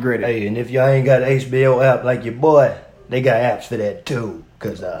not gonna regret it. Hey, and if y'all ain't got an HBO app like your boy, they got apps for that too.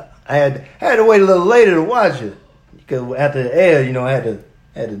 Cause I had to wait a little later to watch it. Because after the air, I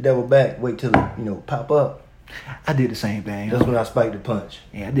had to double back, wait till it pop up. I did the same thing. That's when I spiked the punch.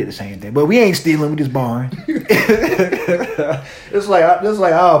 Yeah, I did the same thing. But we ain't stealing, we just borrowing. It's like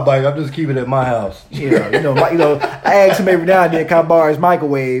our bike. I'm just keeping it at my house. Yeah, I ask him every now and then, can I borrow his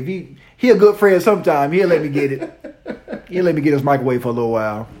microwave? He a good friend sometimes. He'll let me get it. He'll let me get his microwave for a little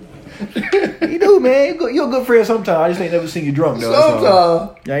while. You do, man. You're a good friend sometimes. I just ain't never seen you drunk, though.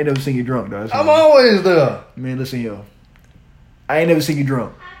 Sometimes. I ain't never seen you drunk, though. I'm always there. Man, listen here. I ain't never seen you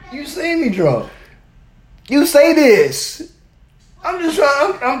drunk. You seen me drunk. You say this. I'm just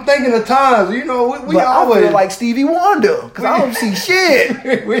trying. I'm thinking of times. We but always I feel like Stevie Wonder because I don't see shit.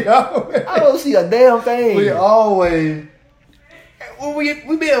 I don't see a damn thing. We always.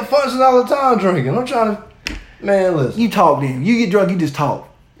 We be at functions all the time drinking. I'm trying to. Man, listen. You talk then. You get drunk. You just talk.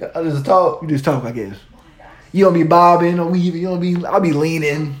 I just talk. You just talk. I guess. You don't be bobbing or weaving. You don't be. I be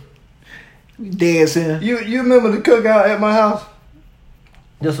leaning, dancing. You remember the cookout at my house?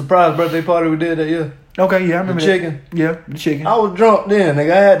 The surprise birthday party we did that year. Okay, yeah, I remember the chicken. That. Yeah, the chicken. I was drunk then,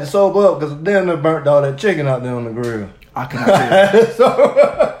 nigga. I had to sober up because damn near burnt all that chicken out there on the grill. I cannot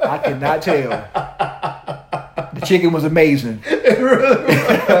tell. I cannot tell. The chicken was amazing. It really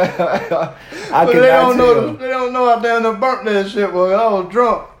was. But they don't know I damn near burnt that shit, boy. I was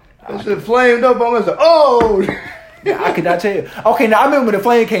drunk. That shit flamed up on me. Said, oh! I could not tell. Okay, now I remember when the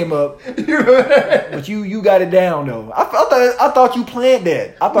flame came up. But you got it down though. I thought you planned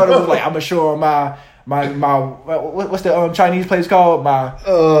that. I thought it was like I'm gonna show my what's the Chinese place called? My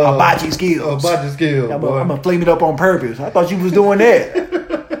hibachi skills. Hibachi skills. I'm gonna flame it up on purpose. I thought you was doing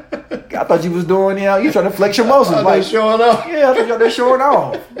that. I thought you was doing you trying to flex your muscles. Like showing off. Yeah, I thought y'all there showing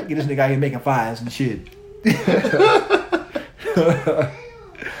off. Get this nigga out here making fires and shit.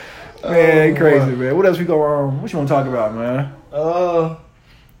 Man, crazy, man. What else we go on? What you want to talk about, man?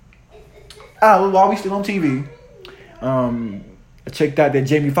 While we still on TV, I checked out that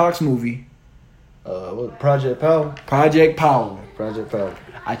Jamie Foxx movie. What, Project Power? Project Power.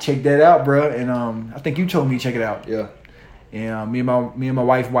 I checked that out, bro, and I think you told me to check it out. Yeah. And me and my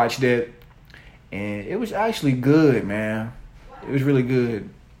wife watched that, and it was actually good, man. It was really good.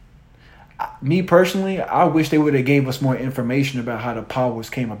 Me personally, I wish they would have gave us more information about how the powers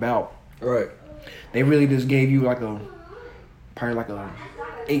came about. Right. They really just gave you probably like a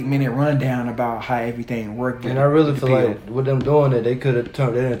 8-minute rundown about how everything worked. And I really feel like with them doing it, they could have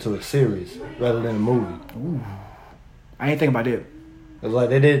turned it into a series rather than a movie. Ooh. I ain't think about that. It's like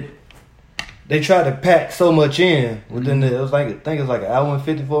they tried to pack so much in within I think it's like an hour and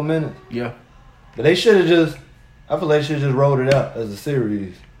 54 minutes. Yeah. But they should have I feel like they should have just rolled it out as a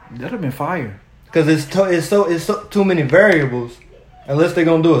series. That'd have been fire. Because it's so too many variables. Unless they're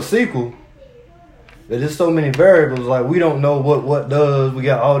gonna do a sequel, but there's so many variables. Like we don't know what does. We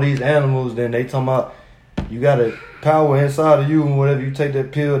got all these animals. Then they talking about you got a power inside of you, and whatever you take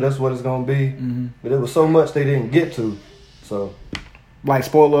that pill, that's what it's gonna be. Mm-hmm. But it was so much they didn't get to. So, like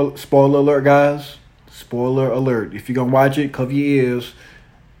spoiler alert, guys. Spoiler alert. If you're gonna watch it, cover your ears.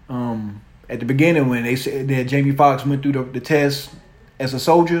 At the beginning, when they said that Jamie Foxx went through the test as a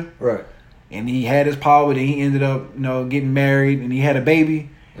soldier, right. And he had his power, then he ended up, getting married, and he had a baby.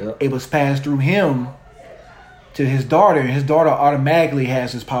 Yep. It was passed through him to his daughter, and his daughter automatically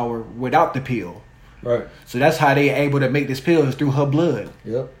has his power without the pill. Right. So that's how they able to make this pill is through her blood.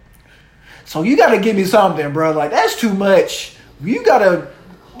 Yep. So you gotta give me something, bro. Like that's too much. You gotta,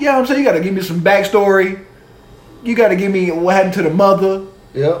 you know what I'm saying? You gotta give me some backstory. You gotta give me what happened to the mother.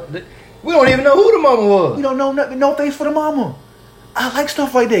 Yep. We don't even know who the mama was. We don't know nothing, no face for the mama. I like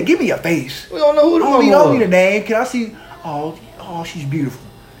stuff like that. Give me a face. We don't know who the mama was. I don't need a name. Can I see? Oh, she's beautiful.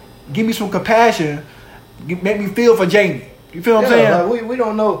 Give me some compassion. Make me feel for Jamie. You feel what I'm saying? Like we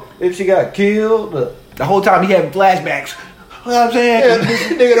don't know if she got killed. The whole time he having flashbacks. You know what I'm saying? Yeah, this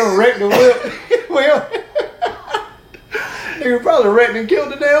nigga done wrecked the whip. Nigga probably wrecked and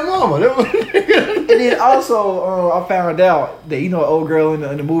killed the damn mama. And then also, I found out that an old girl in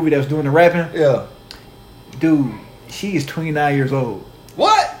the movie that was doing the rapping. Yeah. Dude, she is 29 years old.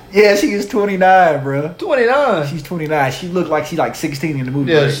 What? Yeah, she is 29, bro. 29. She's 29. She looked like she's like 16 in the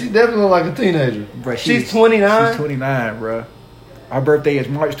movie. Yeah, right? she definitely look like a teenager. Bruh, she's 29? She's 29, bro. Her birthday is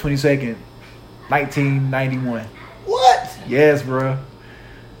March 22nd, 1991. What? Yes, bro.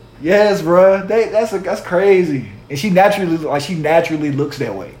 Yes, bro. That's crazy. And she naturally looks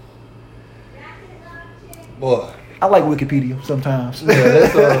that way. Boy. I like Wikipedia sometimes. Yeah,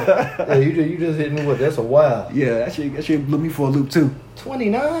 that's you just hit me with that's a wild. Yeah, that shit blew me for a loop too.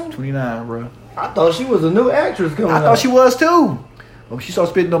 29? 29, bro. I thought she was a new actress coming out. I thought she was too. When she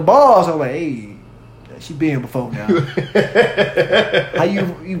started spitting them balls, I was like, hey, she been here before now. How you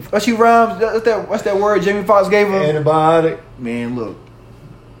what's she rhymes? What's that word Jamie Foxx gave her? Antibiotic. Man, look.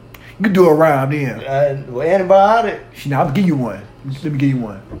 You can do a rhyme then. Antibiotic. I'll give you one. Let me give you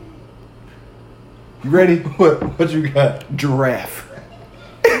one. You ready? What you got? Giraffe.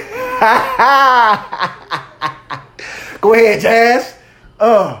 Go ahead, Jazz.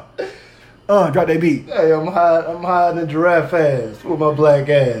 Drop that beat. Hey, I'm hiding the giraffe ass with my black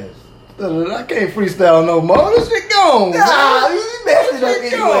ass. I can't freestyle no more. This shit gone. Nah, you messed it up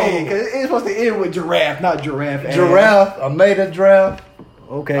Shit anyway. Cause it's supposed to end with giraffe, not giraffe. Ass. Giraffe. I made a giraffe.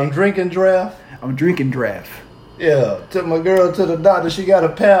 Okay. I'm drinking giraffe. I'm drinking giraffe. Yeah. Took my girl to the doctor. She got a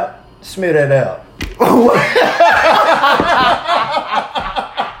pap. Smear that out. Yo!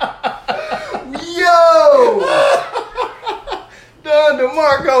 Don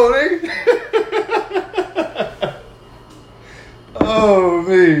DeMarco, nigga. Oh,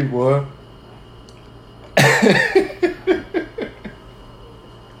 me, boy.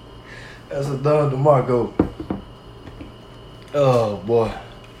 That's a Don DeMarco. Oh, boy.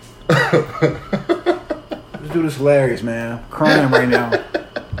 This dude is hilarious, man. I'm crying right now.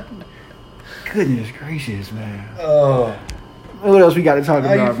 Goodness gracious, man. What else we got to talk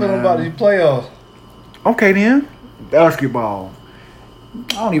about, How you feeling about these playoffs? Okay, then. Basketball.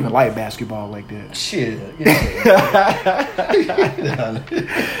 I don't even like basketball like that. Shit.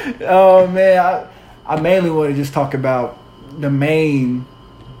 Oh, man. I mainly want to just talk about the main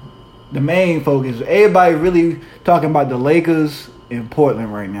focus. Everybody really talking about the Lakers in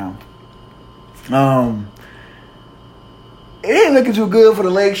Portland right now. It ain't looking too good for the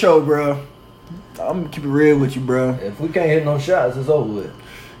Lake Show, bro. I'm gonna keep it real with you, bro. If we can't hit no shots, it's over with.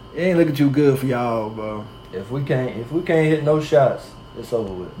 It ain't looking too good for y'all, bro. If we can't hit no shots, it's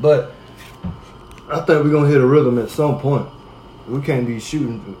over with. But I think we're gonna hit a rhythm at some point. We can't be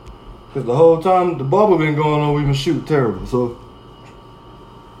shooting because the whole time the bubble been going on, we've been shooting terrible. So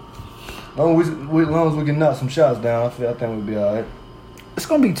as long as we can knock some shots down, I think we'll be all right. It's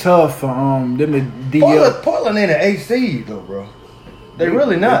gonna be tough for them to DL. Portland ain't an 8 seed though, bro. They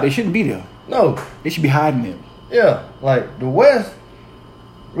really not. They shouldn't be there. No, they should be hiding it. Yeah, like the West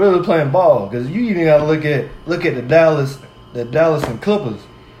really playing ball because you even gotta look at the Dallas and Clippers.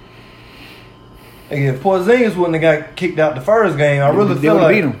 And if Porzingis wouldn't have got kicked out the first game, I really feel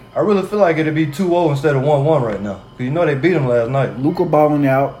like it'd be 2-0 instead of 1-1 right now. Because they beat them last night. Luka balling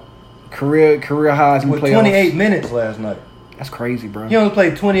out, career highs in with playoffs. 28 minutes last night. That's crazy, bro. He only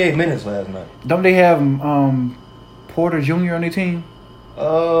played 28 minutes last night. Don't they have Porter Jr. on their team?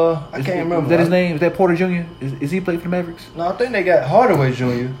 I can't remember. Is that his name? Is that Porter Jr.? Is he played for the Mavericks? No, I think they got Hardaway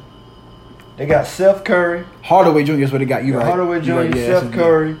Jr. They got Seth Curry. Hardaway Jr. is what they got. You right? Hardaway Jr. Right, yeah, Seth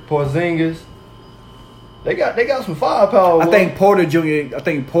Curry, Porzingis. They got some firepower. I think Porter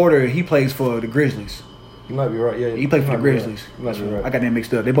Jr. He plays for the Grizzlies. You might be right. Yeah, he played for the Grizzlies. You might be right. I got that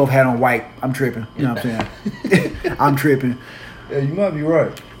mixed up. They both had on white. I'm tripping. You know what I'm saying? I'm tripping. Yeah, you might be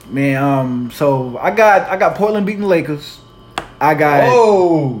right. Man, so I got Portland beating the Lakers.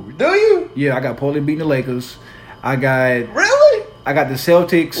 Oh, do you? Yeah, I got Portland beating the Lakers. I got the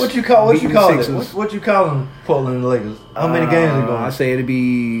Celtics. What you call it? What you calling Portland and the Lakers? How many games are going? I say it'll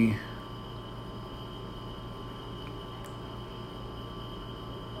be.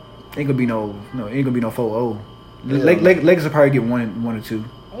 Ain't gonna be no 4-0. Yeah. Lakers will probably get 1 or 2.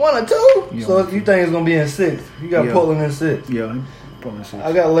 1 or 2? Yeah, so you think it's gonna be in 6? You got Portland in 6. Yeah, Portland in 6.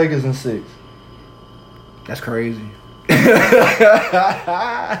 I got Lakers in 6. That's crazy.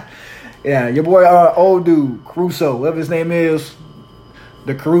 Yeah, your boy, old dude, Caruso, whatever his name is,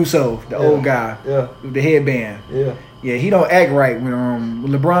 the Caruso, the old guy, with the headband. Yeah, he don't act right when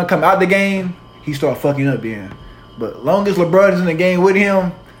LeBron come out the game. He start fucking up then. But long as LeBron is in the game with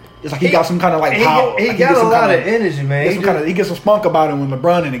him, it's like he got some kind of power. He got a lot of energy, man. He gets some spunk about him when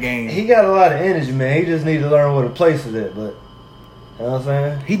LeBron in the game. He got a lot of energy, man. He just need to learn where to place it at. But You know what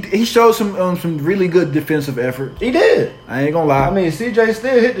I'm saying? He showed some really good defensive effort. He did. I ain't gonna lie. I mean, CJ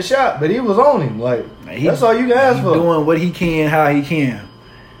still hit the shot, but he was on him. Like, that's all you can ask for. Doing what he can, how he can.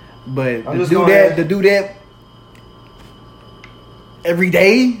 But to do that every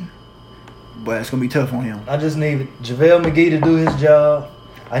day, but it's gonna be tough on him. I just need JaVale McGee to do his job.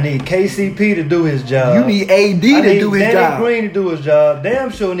 I need KCP to do his job. You need AD to do his job. Danny Green to do his job.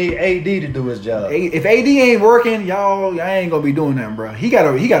 Damn sure need AD to do his job. If AD ain't working, y'all ain't gonna be doing nothing, bro. He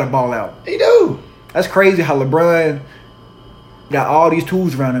gotta ball out. He do. That's crazy how LeBron got all these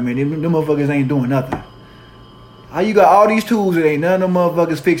tools around him and them motherfuckers ain't doing nothing. How you got all these tools and ain't none of them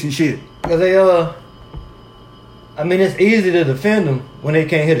motherfuckers fixing shit? Because they I mean, it's easy to defend them when they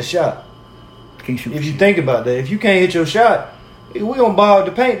can't hit a shot. Can't shoot. If you think about that, if you can't hit your shot, we gonna bog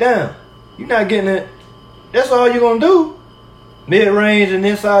the paint down. You're not getting it. That's all you're gonna do. Mid range and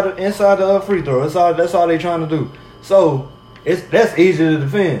inside the free throw. That's all they trying to do. So that's easy to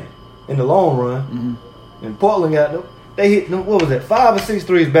defend in the long run. Mm-hmm. And Portland got them. They hit them. What was that? 5 or 6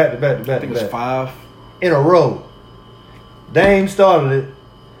 threes back to back to back. I think it was 5 in a row. Dame started it.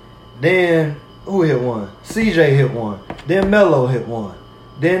 Then who hit one? CJ hit one. Then Melo hit one.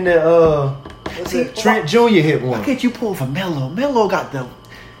 Then Trent Jr. hit one. Why can't you pull for Melo? Melo got the.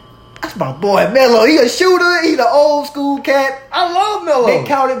 That's my boy Melo. He a shooter. He the old school cat. I love Melo. They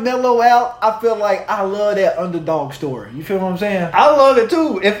counted Melo out. I feel like I love that underdog story. You feel what I'm saying? I love it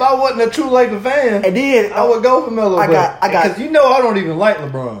too. If I wasn't a true Laker fan, and then I would go for Melo. I got because you know I don't even like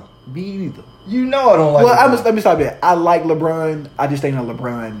LeBron. Me either. You know I don't like. Well, let me stop there. I like LeBron. I just ain't a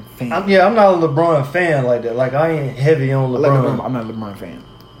LeBron fan. I'm not a LeBron fan like that. Like I ain't heavy on LeBron. I'm not a LeBron fan.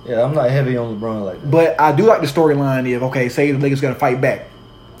 Yeah, I'm not heavy on LeBron like that. But I do like the storyline of, okay, say the Lakers got to fight back.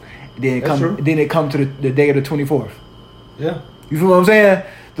 Then it come to the day of the 24th. Yeah. You feel what I'm saying?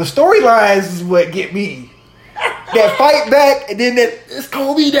 The storylines is what get me. That fight back, and then it's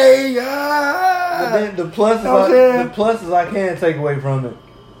Kobe Day. And then the pluses I can take away from it.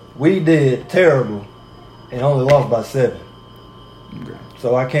 We did terrible and only lost by 7. Okay.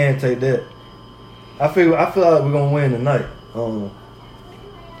 So I can't take that. I feel like we're gonna win tonight.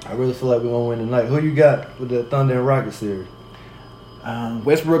 I really feel like we're gonna win tonight. Who you got with the Thunder and Rockets series?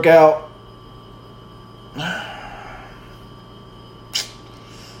 Westbrook out.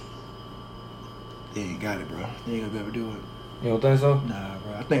 They ain't got it, bro. They ain't gonna be able to do it. You don't think so? Nah,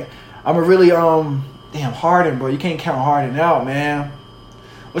 bro. I think I'm a really damn Harden, bro. You can't count Harden out, man.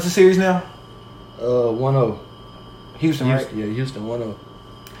 What's the series now? 1-0. Houston, right? Yeah, Houston 1-0.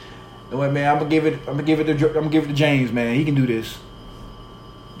 No way, man. I'm gonna give it to James, man. He can do this.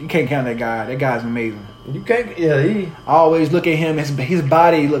 You can't count that guy. That guy's amazing. You can't. Yeah, I always look at him. His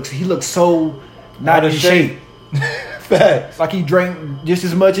body looks so not in shape. Facts. Like he drank just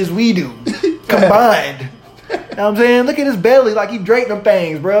as much as we do combined. You know what I'm saying? Look at his belly. Like he drank them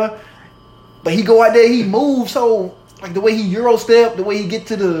things, bro. But he go out there. He moves so like the way he Euro step, the way he get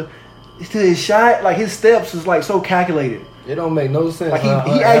to his shot. Like his steps is like so calculated. It don't make no sense. Like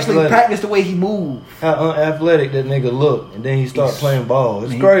he actually practiced the way he moved. How unathletic that nigga look, and then he start playing ball.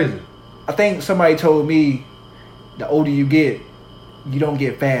 It's crazy. I think somebody told me the older you get, you don't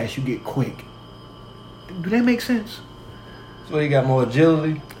get fast, you get quick. Do that make sense? So he got more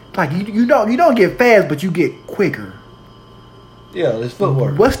agility. Like you don't get fast, but you get quicker. Yeah, it's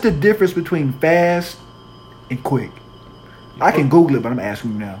footwork. What's the difference between fast and quick? I can Google it, but I'm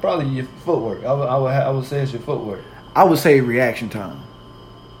asking you now. Probably your footwork. I would say it's your footwork. I would say reaction time.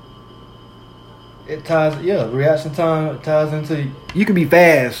 It ties, reaction time ties into. You can be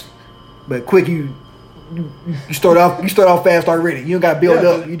fast, but quick you start off fast already. You don't got to build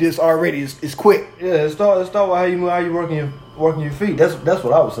up. You just already it's quick. Yeah, it start with how you move, how you working your feet. That's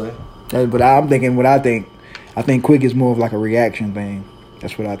what I would say. But I'm thinking what I think. I think quick is more of like a reaction thing.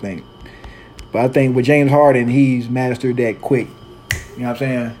 That's what I think. But I think with James Harden, he's mastered that quick. You know what I'm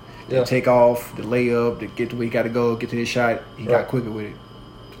saying? Yeah. The take off, the layup, to get to where he got to go, get to his shot. He got quicker with it.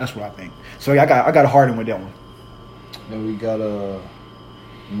 That's what I think. So I got a Harden with that one. Then we got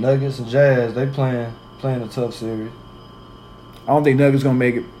Nuggets and Jazz. They playing a tough series. I don't think Nuggets gonna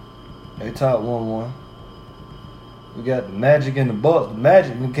make it. They top 1-1. We got the Magic and the Bucks. The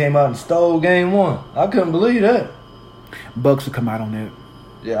Magic came out and stole game 1. I couldn't believe that. Bucks will come out on that.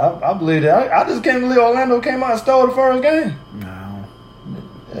 Yeah, I believe that. I just can't believe Orlando came out and stole the first game. No.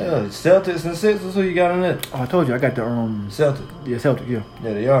 Yeah, Celtics and Sixers. Who you got in that? Oh, I told you I got the Celtics. Yeah, Celtics. Yeah.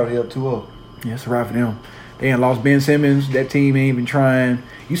 Yeah, they already up 2-0. Yeah, it's right for them. They ain't lost Ben Simmons. That team ain't even trying.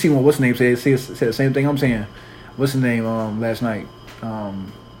 You see what's his name said the same thing I'm saying. What's his name last night?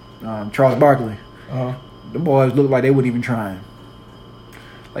 Charles Barkley. Uh-huh. The boys looked like they wasn't even trying.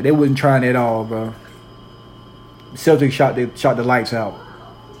 Like they wasn't trying at all, bro. Celtics shot the lights out.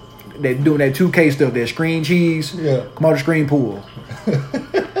 They doing that 2K stuff, that screen cheese. Yeah. Come out the screen pool.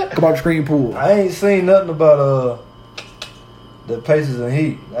 Come out the screen pool. I ain't seen nothing about the Pacers and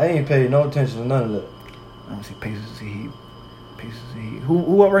Heat. I ain't paid no attention to none of that. I don't see Pacers and Heat. Pacers and Heat.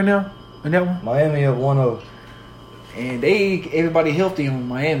 Who up right now in that one? Miami up 1-0. And everybody healthy in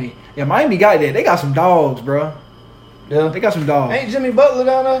Miami. Yeah, Miami got that. They got some dogs, bro. Yeah. They got some dogs. Ain't Jimmy Butler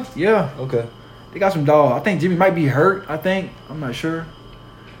down there? Yeah. Okay. They got some dogs. I think Jimmy might be hurt. I'm not sure.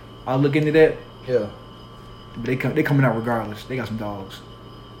 I'll look into that. Yeah. But they coming out regardless. They got some dogs.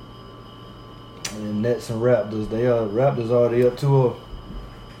 And Nets and Raptors. Raptors already up 2-0.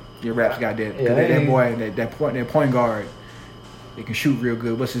 Your Raps got that. Yeah, that boy, that point guard, they can shoot real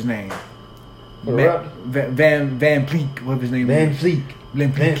good. What's his name? Van Vliet. What's his name? Van Vliet.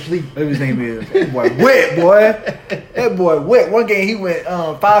 Whatever his name is. That boy wet, boy. That boy wet. One game he went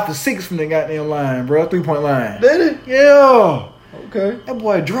 5 for 6 from the goddamn line, bro. 3-point line. Did he? Yeah. Okay. That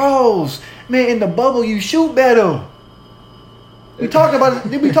boy draws. Man, in the bubble you shoot better. We talking about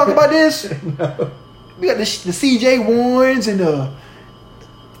did we talk about this? No. We got the CJ Warrens and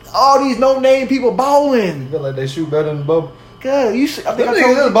all these no-name people balling. You feel like they shoot better than the bubble? God, I think I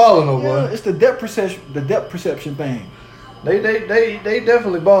told you, balling though, boy. It's the depth perception thing. They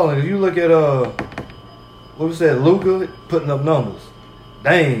definitely balling. If you look at what we said, Luka putting up numbers,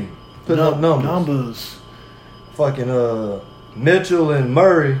 Dame putting up numbers. Fucking Mitchell and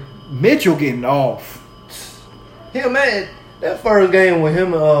Murray. Mitchell getting off. Him, man, that first game with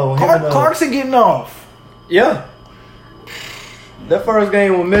him, Clarkson getting off. Yeah. That first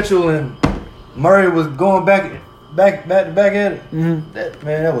game with Mitchell and Murray was going back to back at it.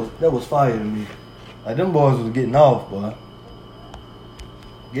 Mm-hmm. That was fire to me. Like them boys was getting off, boy.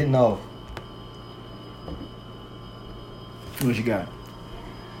 Getting off. What you got?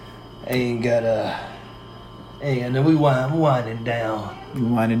 Ain't got no. We winding down. You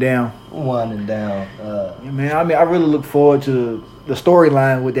winding down? Winding down. Yeah, man. I mean, I really look forward to the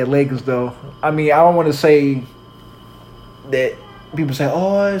storyline with that Lakers, though. I mean, I don't want to say that people say,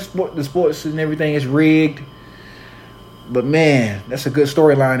 "Oh, the sports and everything is rigged," but man, that's a good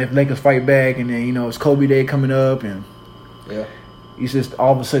storyline if Lakers fight back, and then it's Kobe Day coming up, and yeah, it's just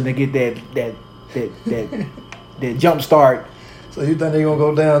all of a sudden they get that jump start. So you think they gonna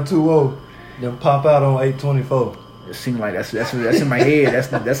go down 2-0, then pop out on 8-24? It seems like that's in my head.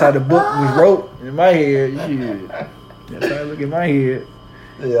 That's how the book was wrote in my head. Shit. That's how I look in my head.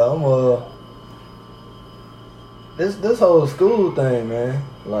 Yeah, I'm this whole school thing, man.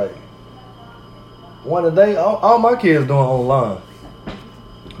 Like one a day, all my kids doing online.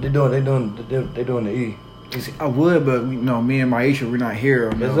 They doing the E. See, I would, but me and Maisha, we're not here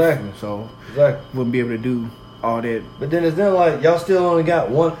enough, exactly. So exactly wouldn't be able to do all that. But then it's then like y'all still only got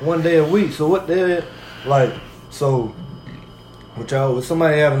one day a week. So what they like? So with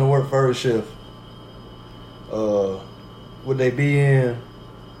somebody having to work first shift, would they be in?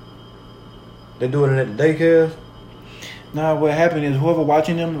 They doing it at the daycares? Nah, what happened is whoever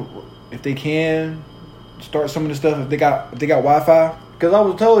watching them, if they can start some of the stuff, if they got Wi-Fi. Because I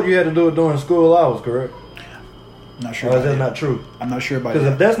was told you had to do it during school hours, correct? Not sure. Or is that not true? I'm not sure about that.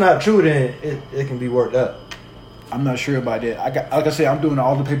 Because if that's not true, then it can be worked out. I'm not sure about that. Like I said, I'm doing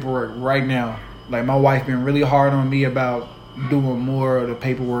all the paperwork right now. Like my wife been really hard on me about doing more of the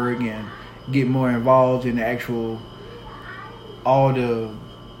paperwork and getting more involved in the actual all the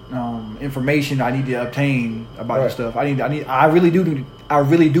information I need to obtain about this stuff. I really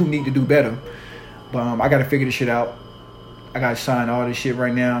do need to do better. But I got to figure this shit out. I got to sign all this shit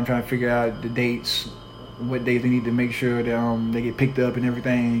right now. I'm trying to figure out the dates, what days they need to make sure that they get picked up and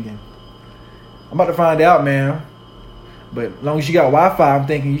everything. And I'm about to find out, man. But as long as you got Wi-Fi, I'm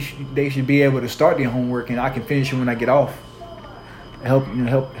thinking they should be able to start their homework and I can finish it when I get off. Help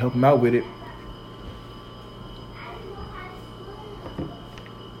them out with it.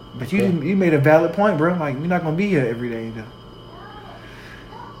 But you made a valid point, bro. Like we're not gonna be here every day.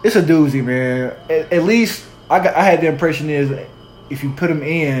 It's a doozy, man. At least I had the impression is if you put them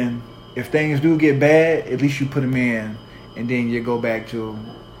in, if things do get bad, at least you put them in, and then you go back to.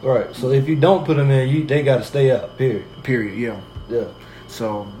 Right. So if you don't put them in, they got to stay out. Period. Yeah. Yeah.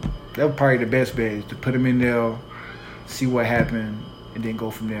 So that was probably the best bet is to put them in there, see what happened, and then go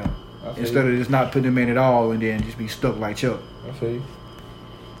from there. Instead of just not putting them in at all and then just be stuck like Chuck. I feel you.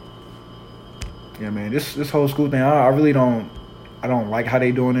 Yeah, man. This whole school thing, I really don't. I don't like how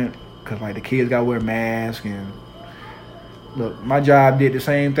they doing it because like the kids gotta wear masks and look, my job did the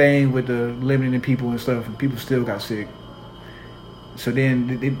same thing with the limiting people and stuff, and people still got sick. So then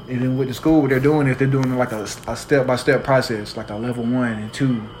with the school, what they're doing is they're doing like a step-by-step process, like a level 1 and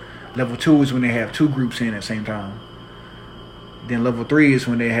 2 Level 2 is when they have 2 groups in at the same time. Then level 3 is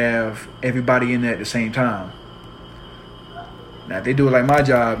when they have everybody in there at the same time. Now, if they do it like my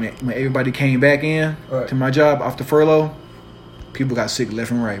job, when everybody came back in to my job off the furlough, people got sick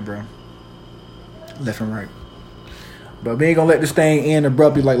left and right, bro. Left and right. But we ain't gonna let this thing end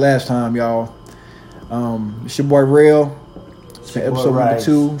abruptly like last time, y'all. It's your boy Rail. It's episode number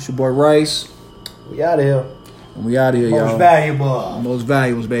 2. It's your boy Rice. We out of here. And we out of here, y'all. Most valuable. Most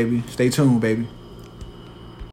valuables, baby. Stay tuned, baby.